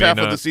first half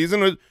of the season.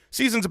 The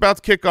season's about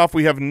to kick off.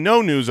 We have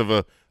no news of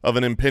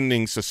an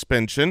impending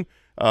suspension.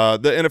 The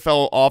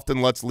NFL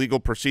often lets legal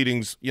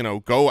proceedings,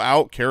 go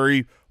out,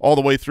 carry all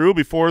the way through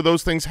before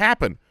those things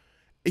happen.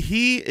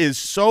 He is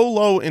so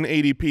low in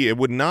ADP, it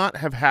would not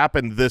have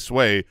happened this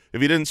way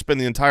if he didn't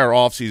spend the entire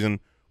offseason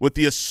with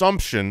the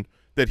assumption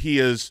that he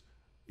is,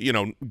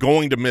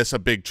 going to miss a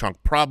big chunk,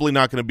 probably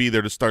not going to be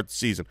there to start the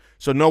season.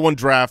 So no one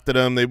drafted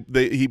him.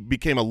 He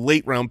became a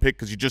late-round pick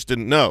because you just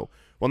didn't know.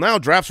 Well, now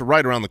drafts are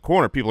right around the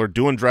corner. People are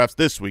doing drafts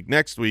this week,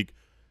 next week,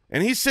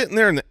 and he's sitting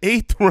there in the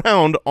 8th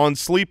round on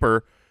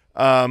Sleeper.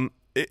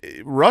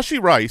 Rashee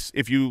Rice,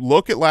 if you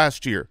look at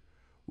last year,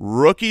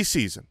 rookie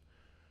season,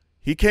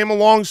 he came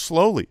along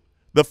slowly.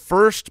 The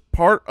first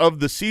part of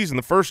the season,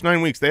 the first 9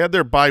 weeks, they had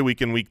their bye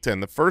week in week 10.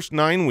 The first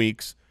 9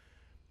 weeks,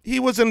 he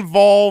was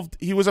involved.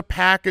 He was a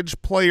package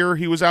player.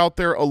 He was out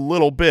there a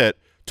little bit,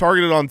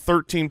 targeted on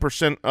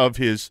 13% of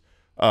his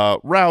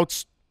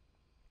routes.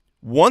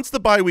 Once the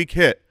bye week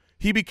hit,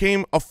 he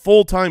became a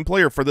full-time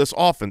player for this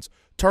offense,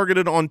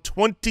 targeted on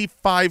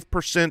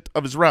 25%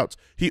 of his routes.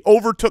 He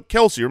overtook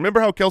Kelsey. Remember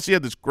how Kelsey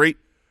had this great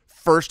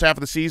first half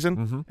of the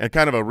season and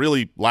kind of a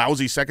really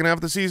lousy second half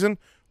of the season?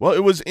 Well,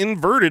 it was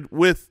inverted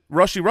with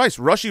Rashee Rice.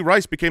 Rashee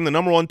Rice became the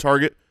 #1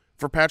 target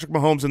for Patrick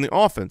Mahomes in the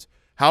offense.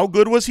 How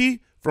good was he?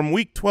 From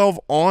week 12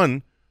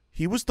 on,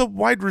 he was the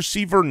wide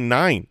receiver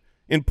 9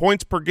 in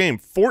points per game,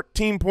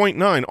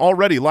 14.9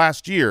 already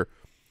last year.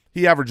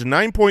 He averaged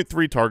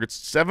 9.3 targets,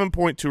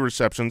 7.2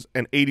 receptions,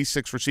 and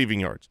 86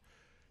 receiving yards.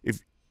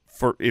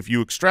 If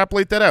you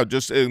extrapolate that out,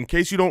 just in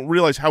case you don't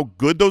realize how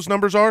good those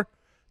numbers are,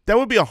 that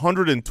would be a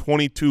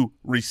 122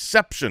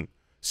 reception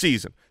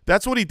season.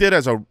 That's what he did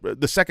as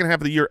the second half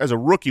of the year as a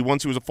rookie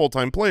once he was a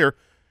full-time player.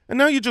 And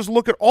now you just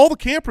look at all the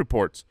camp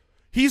reports.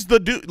 He's the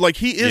dude, like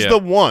he is the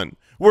one.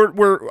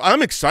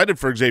 I'm excited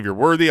for Xavier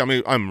Worthy. I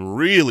mean, I'm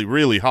really,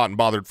 really hot and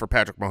bothered for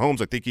Patrick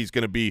Mahomes. I think he's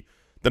going to be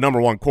the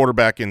 #1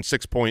 quarterback in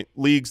 6-point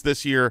leagues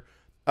this year.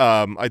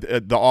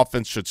 The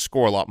offense should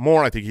score a lot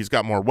more. I think he's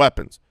got more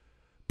weapons.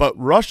 But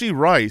Rashee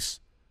Rice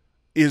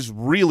is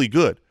really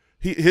good.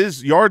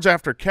 His yards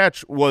after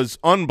catch was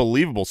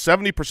unbelievable.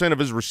 70% of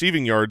his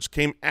receiving yards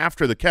came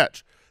after the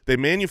catch. They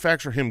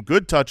manufacture him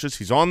good touches.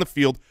 He's on the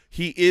field.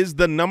 He is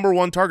the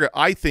 #1 target,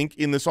 I think,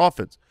 in this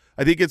offense.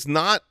 I think it's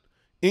not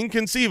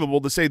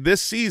inconceivable to say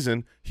this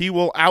season he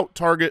will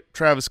out-target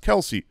Travis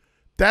Kelce.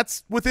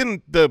 That's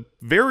within the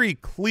very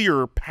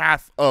clear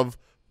path of,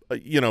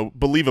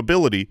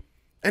 believability,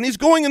 and he's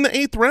going in the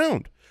 8th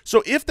round.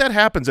 So if that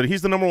happens, that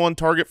he's the #1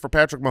 target for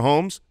Patrick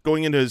Mahomes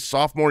going into his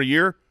sophomore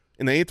year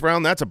in the 8th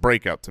round, that's a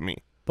breakout to me.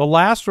 The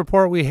last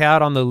report we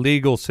had on the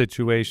legal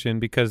situation,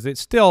 because it's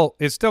still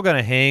going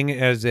to hang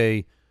as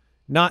a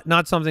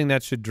not something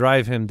that should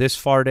drive him this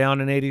far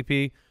down in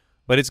ADP,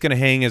 but it's going to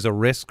hang as a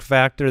risk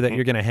factor that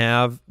you're going to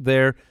have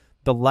there.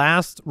 The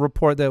last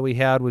report that we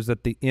had was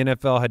that the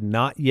NFL had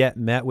not yet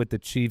met with the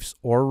Chiefs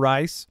or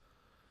Rice,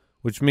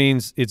 which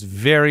means it's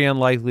very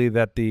unlikely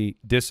that the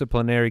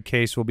disciplinary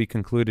case will be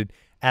concluded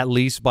at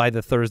least by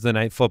the Thursday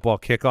Night Football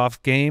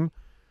kickoff game.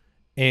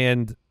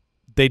 And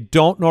they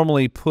don't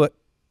normally put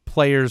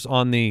players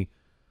on the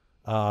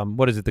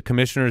the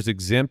commissioner's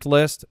exempt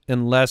list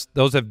unless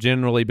those have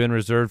generally been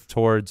reserved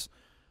towards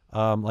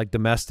like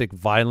domestic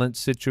violence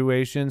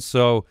situations.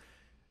 So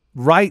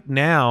right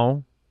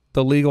now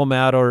the legal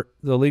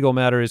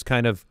matter is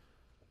kind of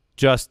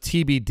just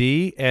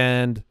TBD,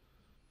 and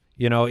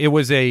it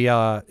was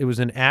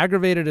an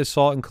aggravated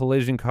assault and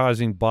collision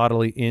causing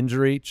bodily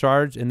injury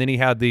charge, and then he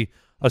had the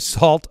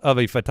assault of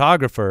a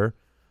photographer,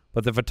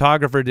 but the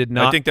photographer did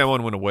not. I think that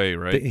one went away,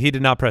 right? He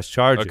did not press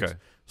charges. Okay.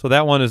 So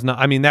that one is not.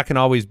 I mean, that can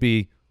always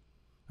be.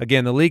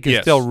 Again, the league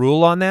can still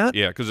rule on that.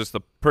 Yeah, because it's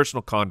the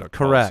personal conduct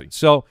Correct. policy.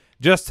 So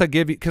just to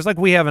give you, because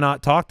we have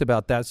not talked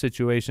about that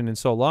situation in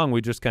so long, we're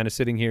just kind of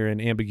sitting here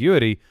in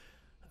ambiguity.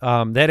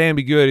 That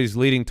ambiguity is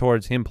leading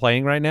towards him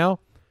playing right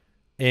now,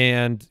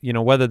 and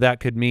whether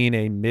that could mean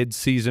a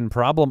mid-season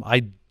problem,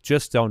 I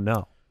just don't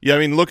know. Yeah, I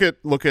mean, look at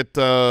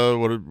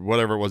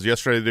whatever it was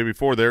yesterday, the day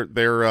before their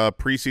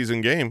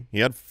preseason game. He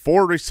had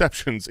 4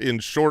 receptions in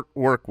short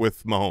work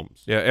with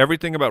Mahomes. Yeah,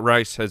 everything about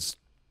Rice has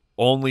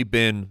only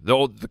been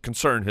the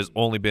concern has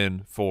only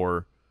been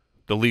for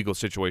the legal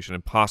situation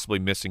and possibly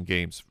missing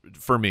games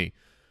for me.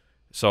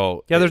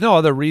 So yeah, there's no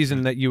other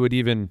reason that you would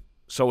even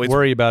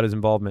worry about his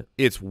involvement.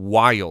 It's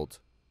wild,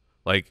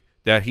 like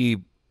that he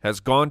has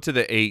gone to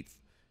the 8th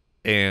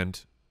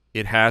and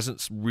it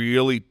hasn't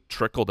really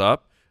trickled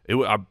up.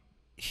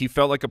 He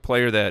felt like a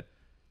player that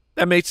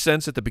made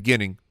sense at the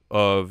beginning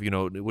of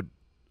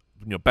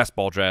best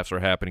ball drafts are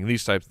happening,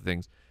 these types of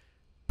things.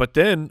 But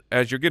then,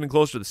 as you're getting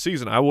closer to the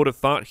season, I would have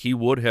thought he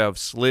would have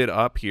slid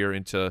up here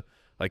into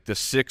like the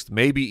 6th,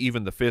 maybe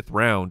even the 5th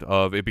round.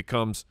 It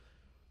becomes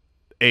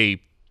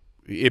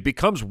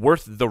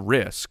worth the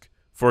risk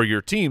for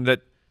your team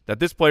that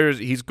this player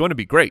he's going to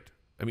be great,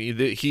 I mean,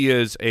 he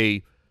is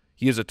a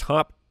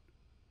top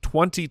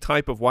 20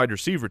 type of wide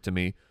receiver to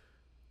me,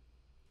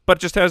 but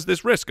just has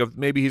this risk of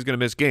maybe he's going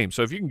to miss games.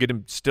 So if you can get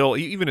him still,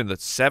 even in the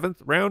 7th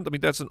round, I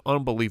mean, that's an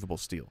unbelievable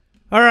steal.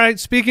 All right,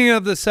 speaking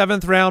of the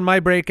 7th round,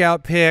 my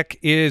breakout pick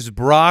is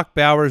Brock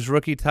Bowers,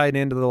 rookie tight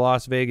end of the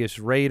Las Vegas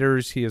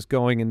Raiders. He is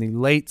going in the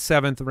late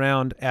 7th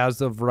round as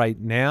of right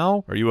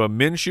now. Are you a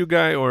Minshew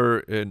guy or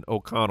an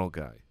O'Connell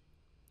guy?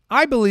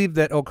 I believe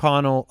that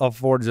O'Connell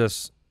affords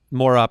us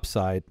more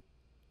upside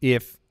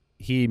if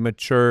he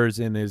matures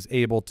and is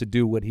able to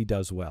do what he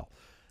does well.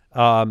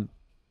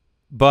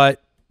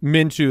 But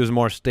Minshew is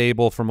more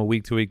stable from a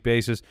week-to-week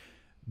basis.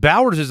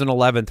 Bowers is an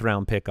 11th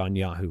round pick on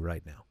Yahoo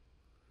right now.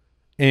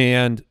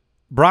 And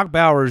Brock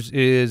Bowers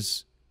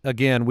is,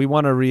 again, we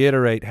want to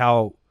reiterate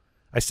how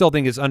I still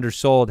think it's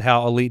undersold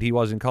how elite he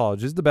was in college.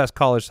 This is the best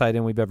college tight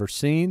end we've ever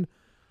seen.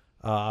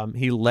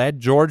 He led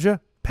Georgia,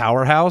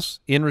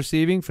 powerhouse, in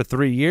receiving for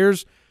 3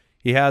 years.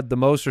 He had the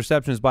most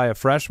receptions by a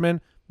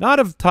freshman, not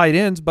of tight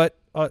ends, but,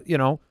 you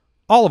know,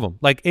 all of them.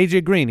 Like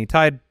A.J. Green, he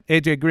tied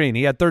A.J. Green.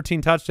 He had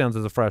 13 touchdowns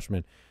as a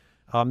freshman.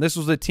 This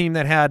was a team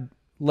that had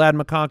Ladd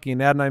McConkey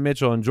and Adonai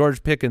Mitchell and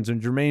George Pickens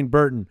and Jermaine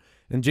Burton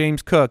and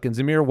James Cook and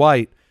Zamir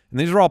White. And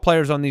these are all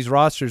players on these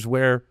rosters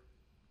where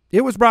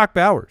it was Brock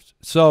Bowers.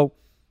 So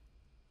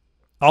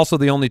also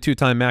the only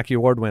 2-time Mackey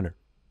Award winner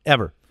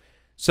ever.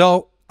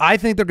 So I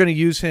think they're going to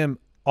use him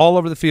all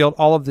over the field,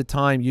 all of the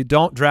time. You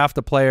don't draft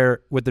a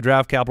player with the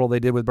draft capital they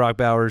did with Brock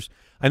Bowers.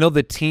 I know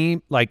the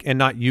team, and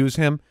not use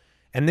him.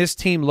 And this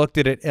team looked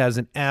at it as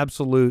an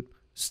absolute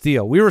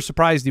steal. We were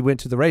surprised he went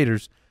to the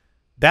Raiders.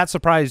 That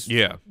surprise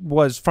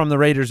was from the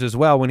Raiders as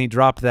well when he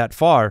dropped that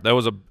far.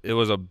 It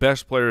was a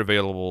best player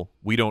available.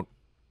 We don't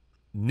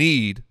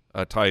need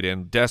a tight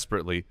end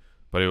desperately,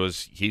 but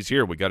he's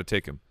here. We got to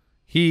take him.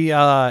 He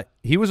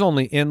was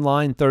only in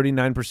line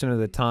 39% of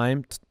the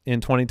time in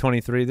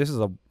 2023. This is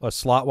a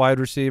slot wide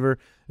receiver.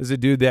 This is a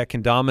dude that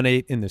can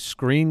dominate in the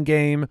screen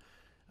game.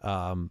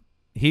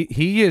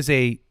 He is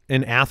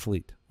an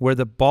athlete where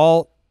the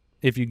ball,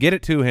 if you get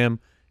it to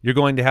him, you're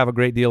going to have a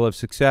great deal of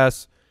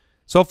success.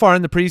 So far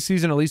in the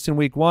preseason, at least in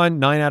week 1,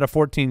 9 out of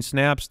 14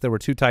 snaps, there were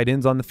 2 tight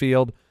ends on the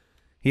field.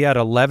 He had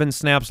 11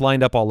 snaps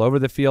lined up all over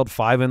the field,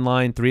 5 in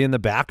line, 3 in the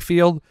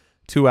backfield,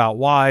 2 out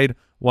wide,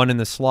 1 in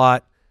the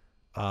slot.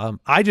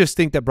 I just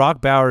think that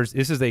Brock Bowers,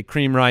 this is a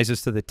cream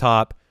rises to the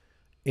top.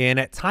 And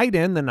at tight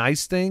end, the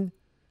nice thing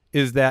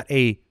is that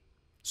a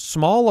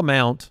small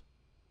amount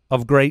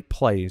of great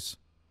plays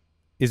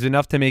is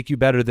enough to make you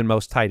better than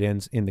most tight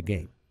ends in the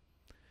game.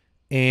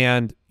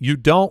 And you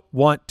don't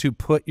want to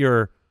put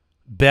your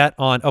bet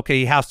on, okay,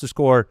 he has to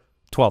score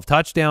 12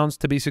 touchdowns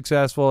to be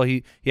successful.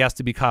 He has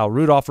to be Kyle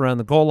Rudolph around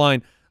the goal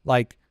line.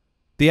 Like,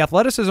 the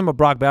athleticism of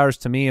Brock Bowers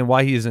to me and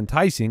why he is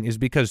enticing is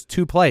because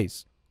 2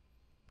 plays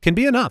can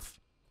be enough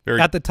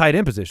at the tight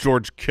end position.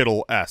 George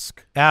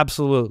Kittle-esque.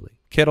 Absolutely.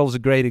 Kittle's a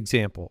great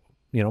example.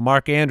 You know,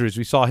 Mark Andrews,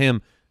 we saw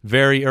him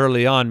very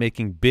early on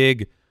making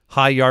big,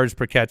 high yards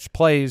per catch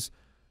plays.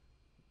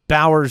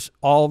 Bowers,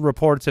 all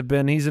reports have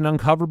been he's an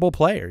uncoverable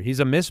player. He's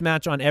a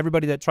mismatch on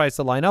everybody that tries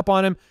to line up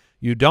on him.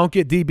 You don't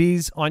get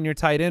DBs on your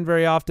tight end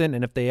very often,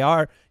 and if they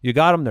are, you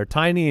got them. They're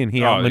tiny, and he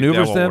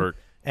outmaneuvers them, work.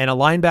 And a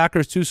linebacker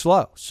is too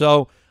slow.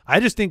 So I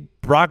just think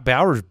Brock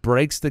Bowers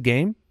breaks the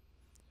game,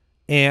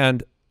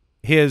 and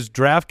his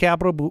draft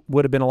capital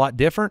would have been a lot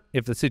different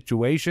if the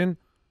situation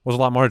was a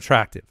lot more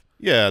attractive.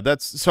 Yeah,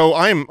 that's so.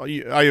 I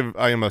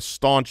am a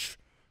staunch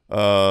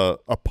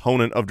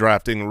opponent of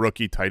drafting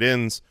rookie tight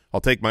ends.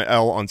 I'll take my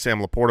L on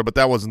Sam Laporta, but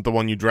that wasn't the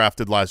one you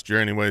drafted last year,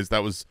 anyways.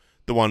 That was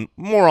the one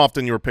more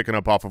often you were picking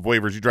up off of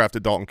waivers. You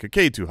drafted Dalton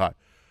Kincaid too high.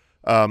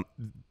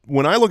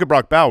 When I look at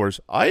Brock Bowers,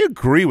 I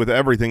agree with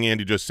everything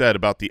Andy just said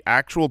about the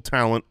actual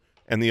talent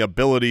and the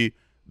ability,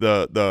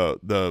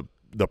 the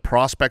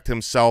prospect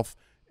himself,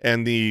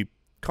 and the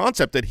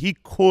concept that he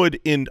could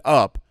end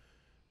up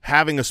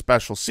having a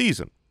special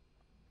season.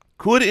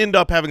 Could end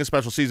up having a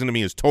special season to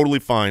me is totally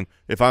fine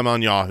if I'm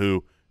on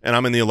Yahoo and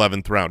I'm in the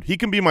 11th round. He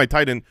can be my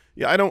tight end.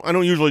 Yeah, I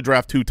don't usually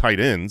draft 2 tight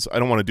ends. I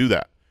don't want to do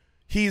that.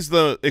 He's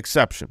the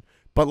exception.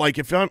 But like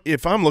if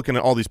I'm looking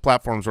at all these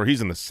platforms where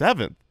he's in the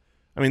 7th,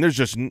 I mean, there's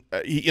just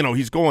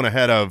he's going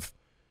ahead of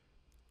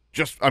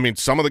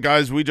some of the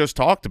guys we just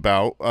talked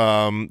about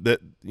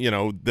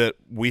that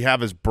we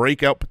have as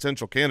breakout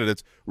potential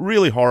candidates.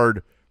 Really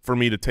hard for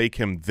me to take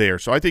him there.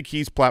 So I think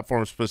he's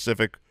platform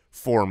specific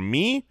for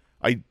me.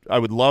 I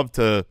would love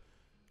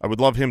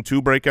him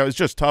to break out. It's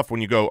just tough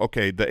when you go,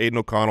 okay, the Aiden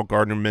O'Connell,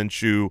 Gardner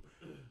Minshew,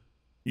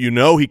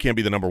 he can't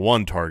be the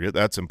 #1 target.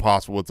 That's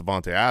impossible with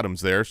Davante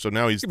Adams there. So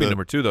now he's be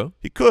number 2 though.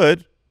 He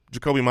could.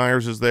 Jacoby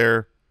Myers is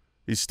there.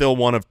 He's still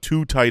one of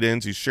 2 tight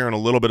ends. He's sharing a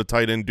little bit of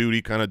tight end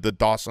duty, kind of the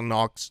Dawson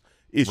Knox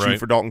issue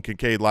for Dalton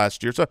Kincaid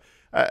last year. So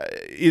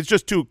it's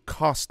just too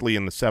costly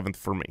in the 7th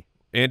for me.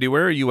 Andy,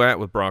 where are you at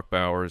with Brock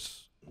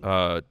Bowers?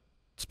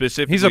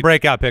 Specifically, he's a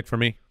breakout pick for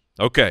me.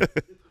 Okay.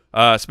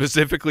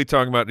 Specifically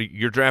talking about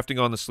you're drafting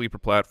on the sleeper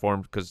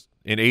platform because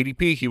in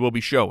ADP he will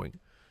be showing.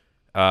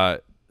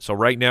 So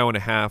right now in a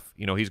half,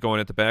 he's going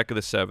at the back of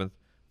the 7th.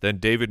 Then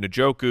David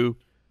Njoku,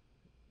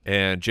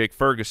 and Jake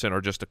Ferguson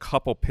are just a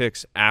couple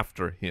picks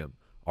after him.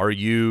 Are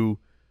you?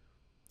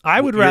 I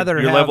would rather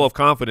your have, level of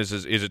confidence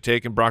is it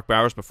taking Brock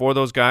Bowers before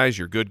those guys?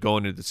 You're good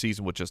going into the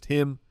season with just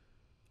him.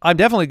 I'm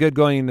definitely good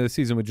going into the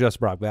season with just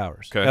Brock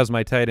Bowers as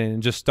my tight end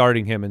and just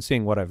starting him and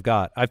seeing what I've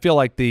got. I feel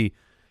like the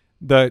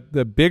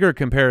bigger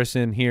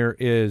comparison here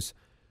is,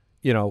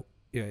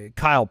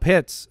 Kyle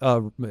Pitts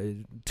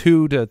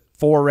 2 to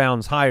 4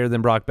 rounds higher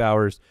than Brock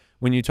Bowers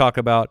when you talk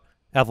about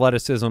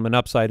athleticism and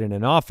upside in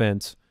an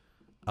offense.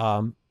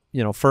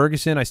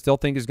 Ferguson I still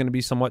think is going to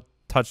be somewhat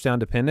touchdown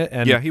dependent.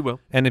 And yeah, he will.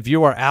 And if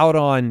you are out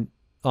on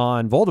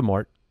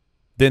Voldemort,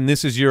 then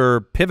this is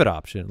your pivot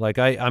option. Like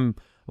I'm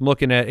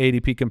looking at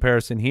ADP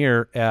comparison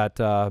here at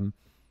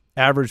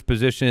average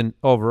position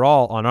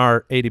overall on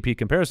our ADP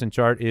comparison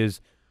chart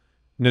is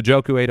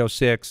Njoku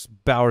 806,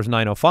 Bowers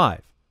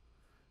 905.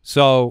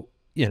 So,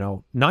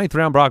 9th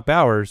round Brock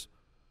Bowers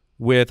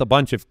with a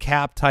bunch of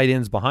cap tight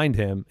ends behind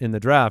him in the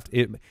draft,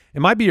 it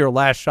might be your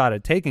last shot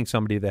at taking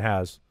somebody that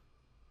has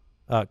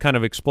kind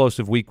of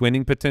explosive week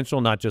winning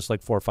potential, not just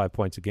like 4 or 5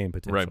 points a game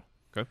potential. Right.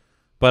 Okay.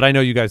 But I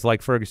know you guys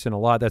like Ferguson a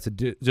lot. That's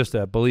just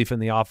a belief in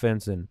the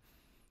offense, and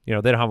they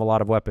don't have a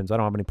lot of weapons. I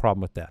don't have any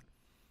problem with that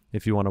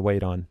if you want to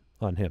wait on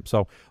him.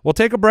 So we'll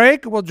take a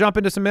break. We'll jump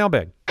into some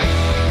mailbag.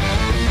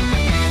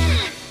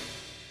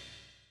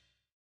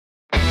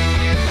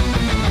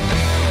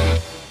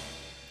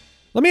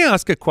 Let me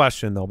ask a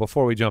question, though,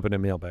 before we jump into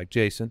mailbag.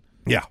 Jason.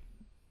 Yeah.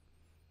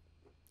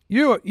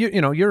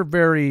 You're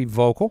very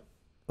vocal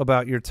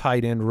about your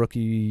tight end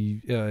rookie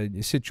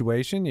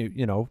situation.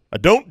 I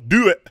don't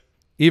do it.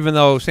 Even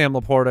though Sam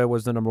Laporta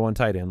was the #1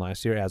 tight end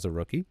last year as a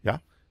rookie. Yeah.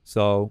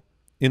 So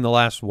in the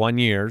last 1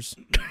 year,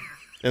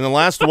 in the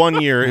last 1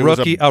 year,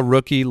 a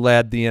rookie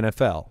led the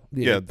NFL.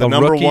 Yeah, the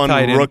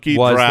 #1 rookie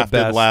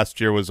drafted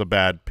last year was a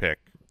bad pick.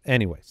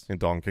 Anyways, in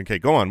Dalton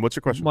Kincaid. Go on. What's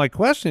your question? My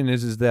question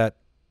is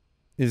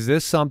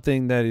this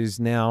something that is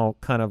now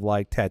kind of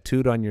like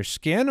tattooed on your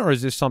skin, or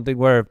is this something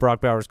where if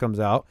Brock Bowers comes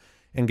out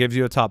and gives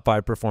you a top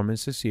 5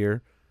 performance this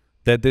year,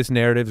 that this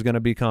narrative is going to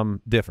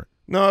become different?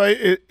 No,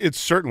 it's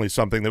certainly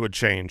something that would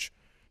change.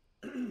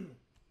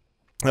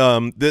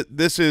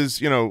 This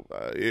is,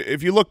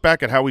 if you look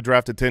back at how we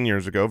drafted 10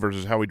 years ago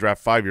versus how we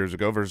draft 5 years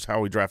ago versus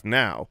how we draft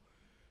now,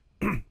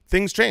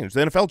 things change.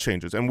 The NFL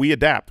changes, and we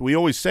adapt. We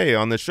always say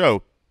on this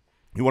show,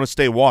 you want to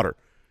stay water.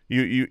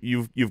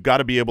 You've got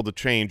to be able to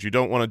change. You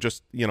don't want to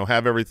just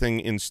have everything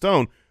in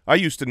stone. I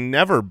used to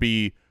never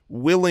be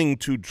willing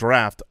to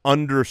draft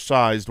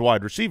undersized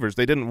wide receivers.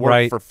 They didn't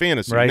work for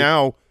fantasy. Right.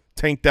 Now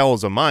Tank Dell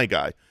is my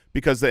guy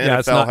because the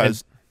NFL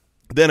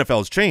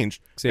has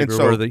changed. And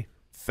so worthy.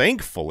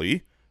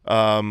 Thankfully,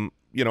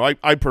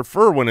 I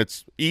prefer when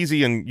it's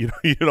easy and you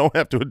don't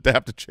have to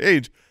adapt to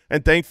change.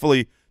 And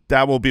thankfully,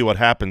 that will be what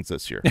happens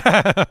this year.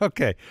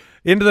 Okay,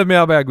 into the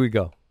mailbag we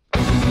go.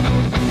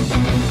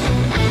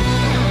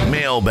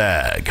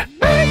 Mailbag.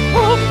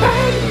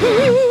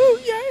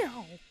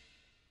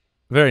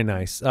 Very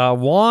nice.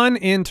 Juan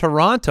in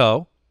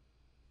Toronto.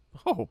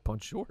 Oh,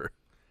 bonjour.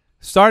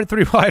 Start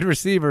 3 wide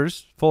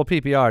receivers, full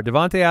PPR.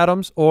 Davante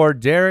Adams or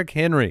Derrick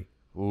Henry?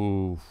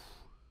 Ooh.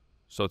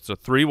 So it's a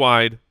 3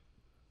 wide,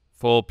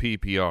 full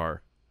PPR.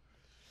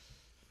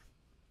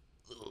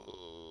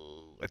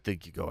 I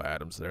think you go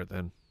Adams there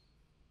then.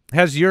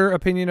 Has your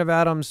opinion of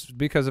Adams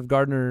because of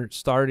Gardner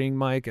starting,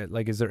 Mike?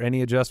 Like, is there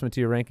any adjustment to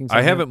your rankings?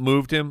 I haven't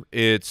moved him.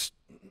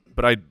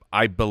 But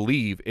I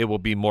believe it will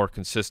be more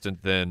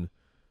consistent than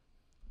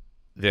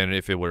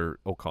if it were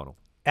O'Connell.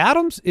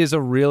 Adams is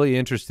a really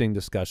interesting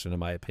discussion, in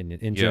my opinion,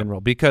 in general,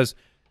 because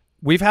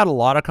we've had a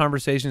lot of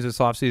conversations this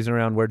offseason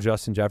around where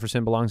Justin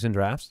Jefferson belongs in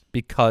drafts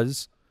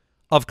because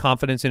of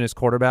confidence in his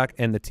quarterback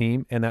and the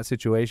team and that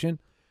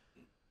situation.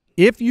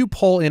 If you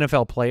poll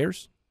NFL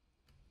players,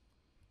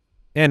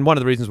 and one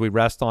of the reasons we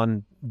rest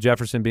on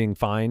Jefferson being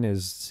fine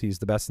is he's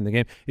the best in the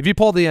game. If you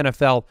poll the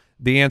NFL,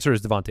 the answer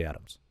is Davante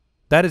Adams.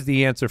 That is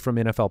the answer from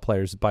NFL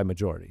players by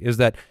majority, is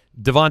that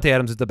Davante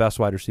Adams is the best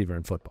wide receiver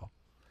in football.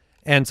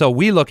 And so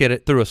we look at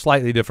it through a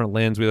slightly different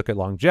lens. We look at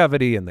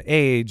longevity and the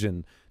age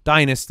and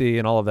dynasty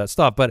and all of that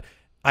stuff. But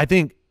I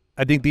think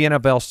the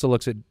NFL still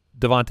looks at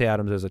Davante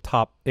Adams as a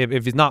top.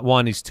 If he's not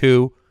 1, he's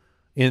 2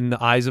 in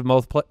the eyes of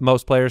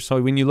most players.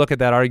 So when you look at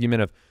that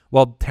argument of,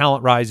 well,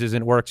 talent rises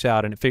and it works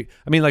out, and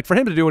like for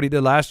him to do what he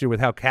did last year with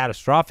how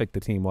catastrophic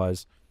the team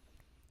was,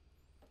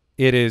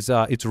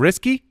 it's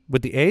risky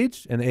with the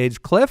age and the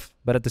age cliff,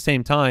 but at the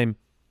same time,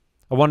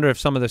 I wonder if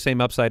some of the same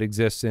upside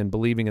exists in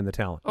believing in the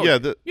talent. Oh, yeah,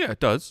 it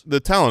does.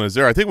 The talent is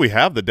there. I think we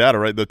have the data,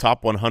 right? The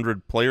top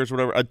 100 players,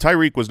 whatever.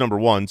 Tyreek was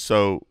 #1,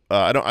 so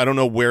I don't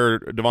know where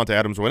Davante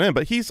Adams went in,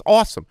 but he's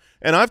awesome.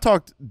 And I've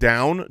talked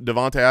down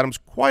Davante Adams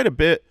quite a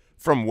bit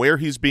from where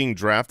he's being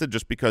drafted,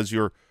 just because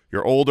you're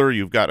older,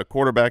 you've got a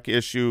quarterback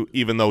issue.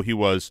 Even though he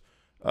was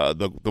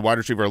the wide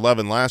receiver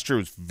 11 last year,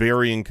 was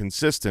very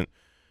inconsistent.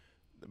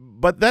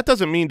 But that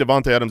doesn't mean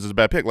Davante Adams is a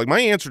bad pick. Like,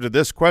 my answer to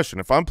this question,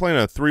 if I'm playing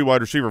a 3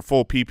 wide receiver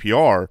full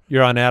PPR,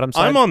 you're on Adams'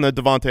 side? I'm on the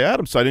Davante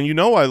Adams side, and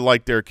I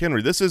like Derrick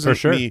Henry. This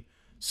isn't me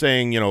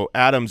saying,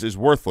 Adams is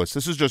worthless.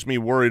 This is just me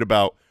worried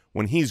about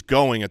when he's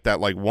going at that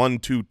like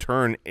 1-2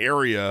 turn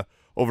area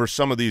over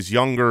some of these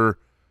younger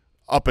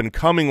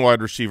up-and-coming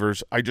wide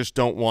receivers, I just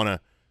don't want to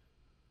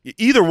 –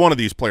 either one of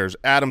these players,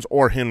 Adams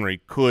or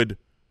Henry, could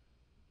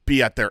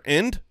be at their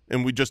end,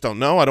 and we just don't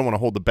know. I don't want to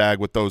hold the bag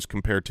with those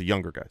compared to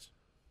younger guys.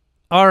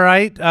 All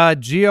right.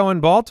 Gio in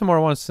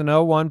Baltimore wants to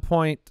know 1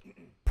 point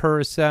per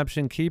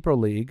reception keeper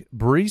league.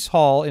 Breece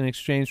Hall in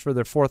exchange for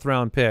their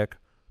 4th-round pick,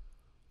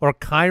 or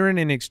Kyren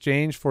in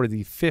exchange for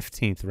the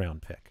 15th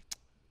round pick.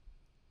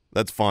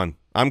 That's fun.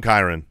 I'm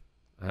Kyren.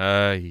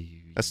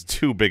 That's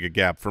too big a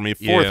gap for me.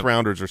 4th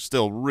rounders are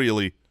still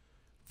really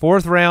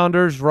 4th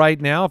rounders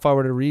right now. If I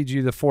were to read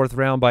you the 4th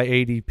round by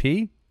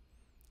ADP,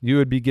 you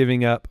would be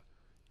giving up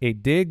a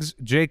Diggs,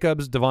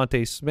 Jacobs,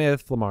 Davante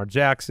Smith, Lamar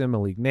Jackson,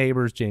 Malik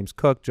Neighbors, James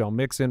Cook, Joe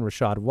Mixon,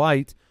 Rashad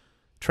White,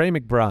 Trey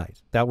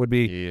McBride. That would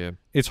be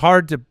it's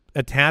hard to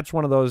attach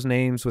one of those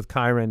names with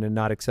Kyren and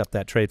not accept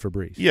that trade for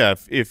Breece. Yeah,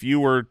 if you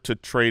were to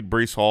trade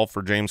Breece Hall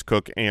for James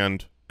Cook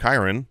and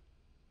Kyren,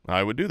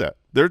 I would do that.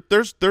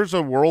 There's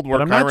a world where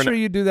but I'm not sure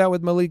you do that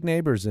with Malik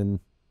Neighbors. And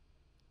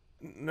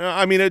no,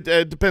 I mean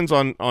it depends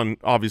on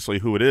obviously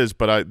who it is,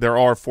 but there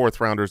are 4th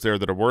rounders there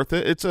that are worth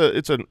it.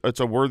 It's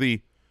a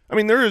worthy. I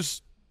mean,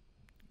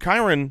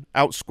 Kyren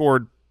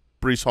outscored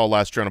Breece Hall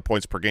last year on a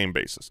points per game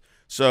basis.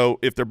 So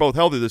if they're both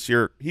healthy this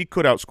year, he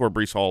could outscore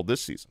Breece Hall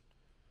this season.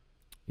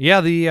 Yeah,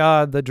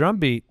 the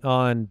drumbeat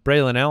on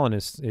Braylon Allen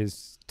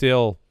is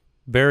still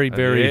very,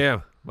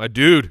 very my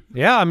dude.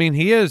 Yeah, I mean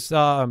he is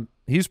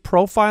he's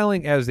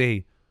profiling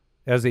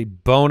as a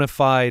bona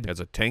fide as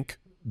a tank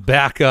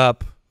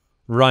backup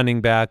running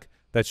back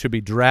that should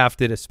be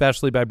drafted,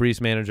 especially by Breece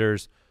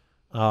managers.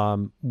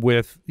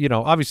 With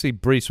obviously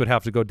Breece would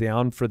have to go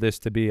down for this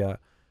to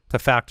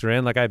factor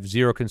in. Like I have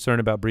zero concern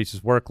about Breece's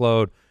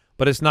workload,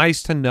 but it's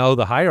nice to know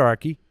the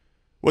hierarchy.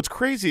 What's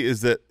crazy is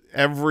that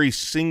every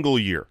single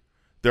year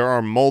there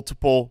are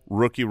multiple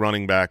rookie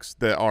running backs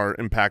that are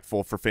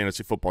impactful for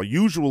fantasy football,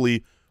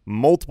 usually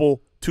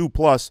multiple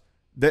 2+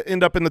 that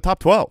end up in the top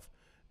 12.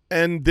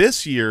 And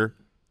this year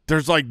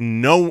there's like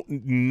no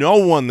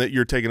one that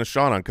you're taking a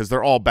shot on because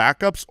they're all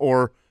backups,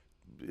 or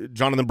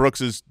Jonathan Brooks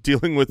is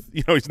dealing with,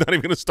 he's not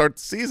even going to start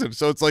the season.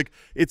 So it's like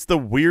it's the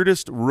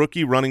weirdest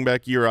rookie running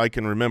back year I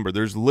can remember.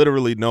 There's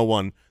literally no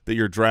one that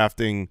you're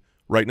drafting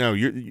right now.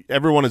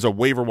 Everyone is a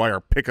waiver wire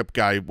pickup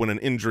guy when an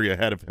injury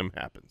ahead of him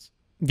happens.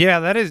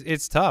 Yeah,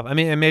 it's tough. I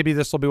mean, and maybe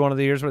this will be one of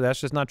the years where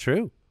that's just not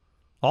true.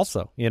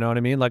 Also, you know what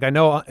I mean? Like I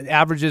know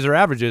averages are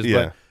averages,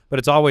 but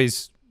it's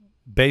always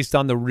based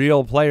on the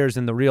real players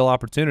and the real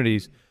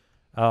opportunities.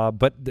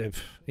 But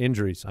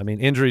injuries, I mean,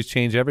 injuries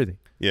change everything.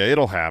 Yeah,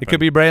 it'll happen. It could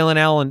be Braylon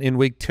Allen in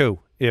week 2.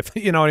 If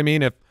you know what I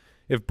mean. If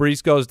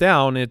Breece goes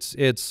down, it's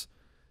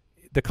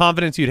the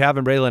confidence you'd have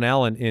in Braylon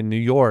Allen in New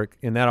York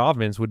in that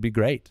offense would be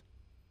great.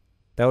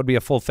 That would be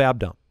a full fab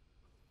dump.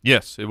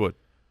 Yes, it would.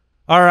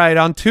 All right,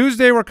 on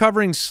Tuesday we're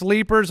covering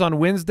sleepers. On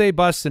Wednesday,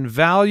 busts and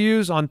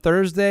values. On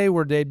Thursday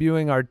we're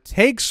debuting our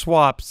take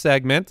swap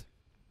segment.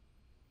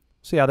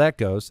 See how that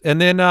goes. And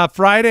then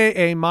Friday,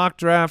 a mock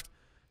draft,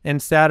 and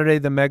Saturday,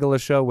 the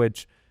Megala Show,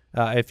 which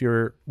if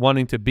you're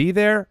wanting to be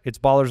there, it's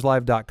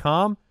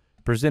ballerslive.com,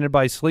 presented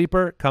by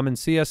Sleeper. Come and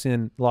see us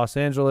in Los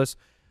Angeles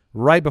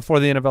right before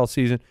the NFL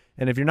season.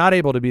 And if you're not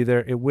able to be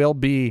there, it will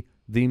be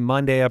the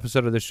Monday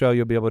episode of the show.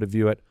 You'll be able to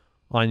view it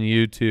on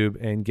YouTube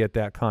and get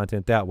that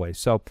content that way.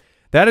 So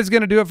that is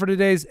going to do it for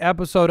today's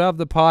episode of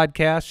the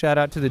podcast. Shout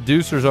out to the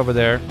Deucers over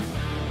there.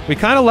 We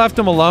kind of left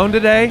them alone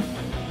today.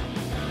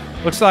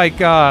 Looks like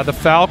the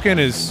Falcon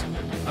is...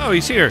 Oh,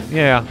 he's here.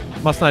 Yeah,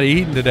 must not have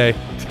eaten today.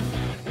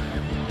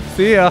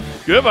 See ya.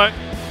 Goodbye.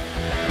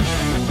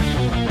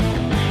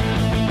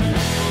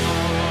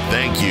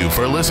 Thank you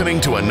for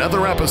listening to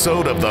another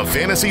episode of the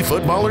Fantasy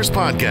Footballers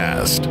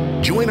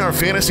Podcast. Join our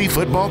fantasy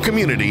football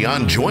community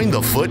on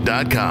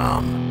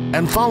jointhefoot.com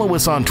and follow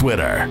us on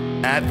Twitter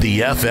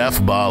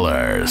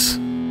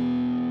 @TheFFBallers.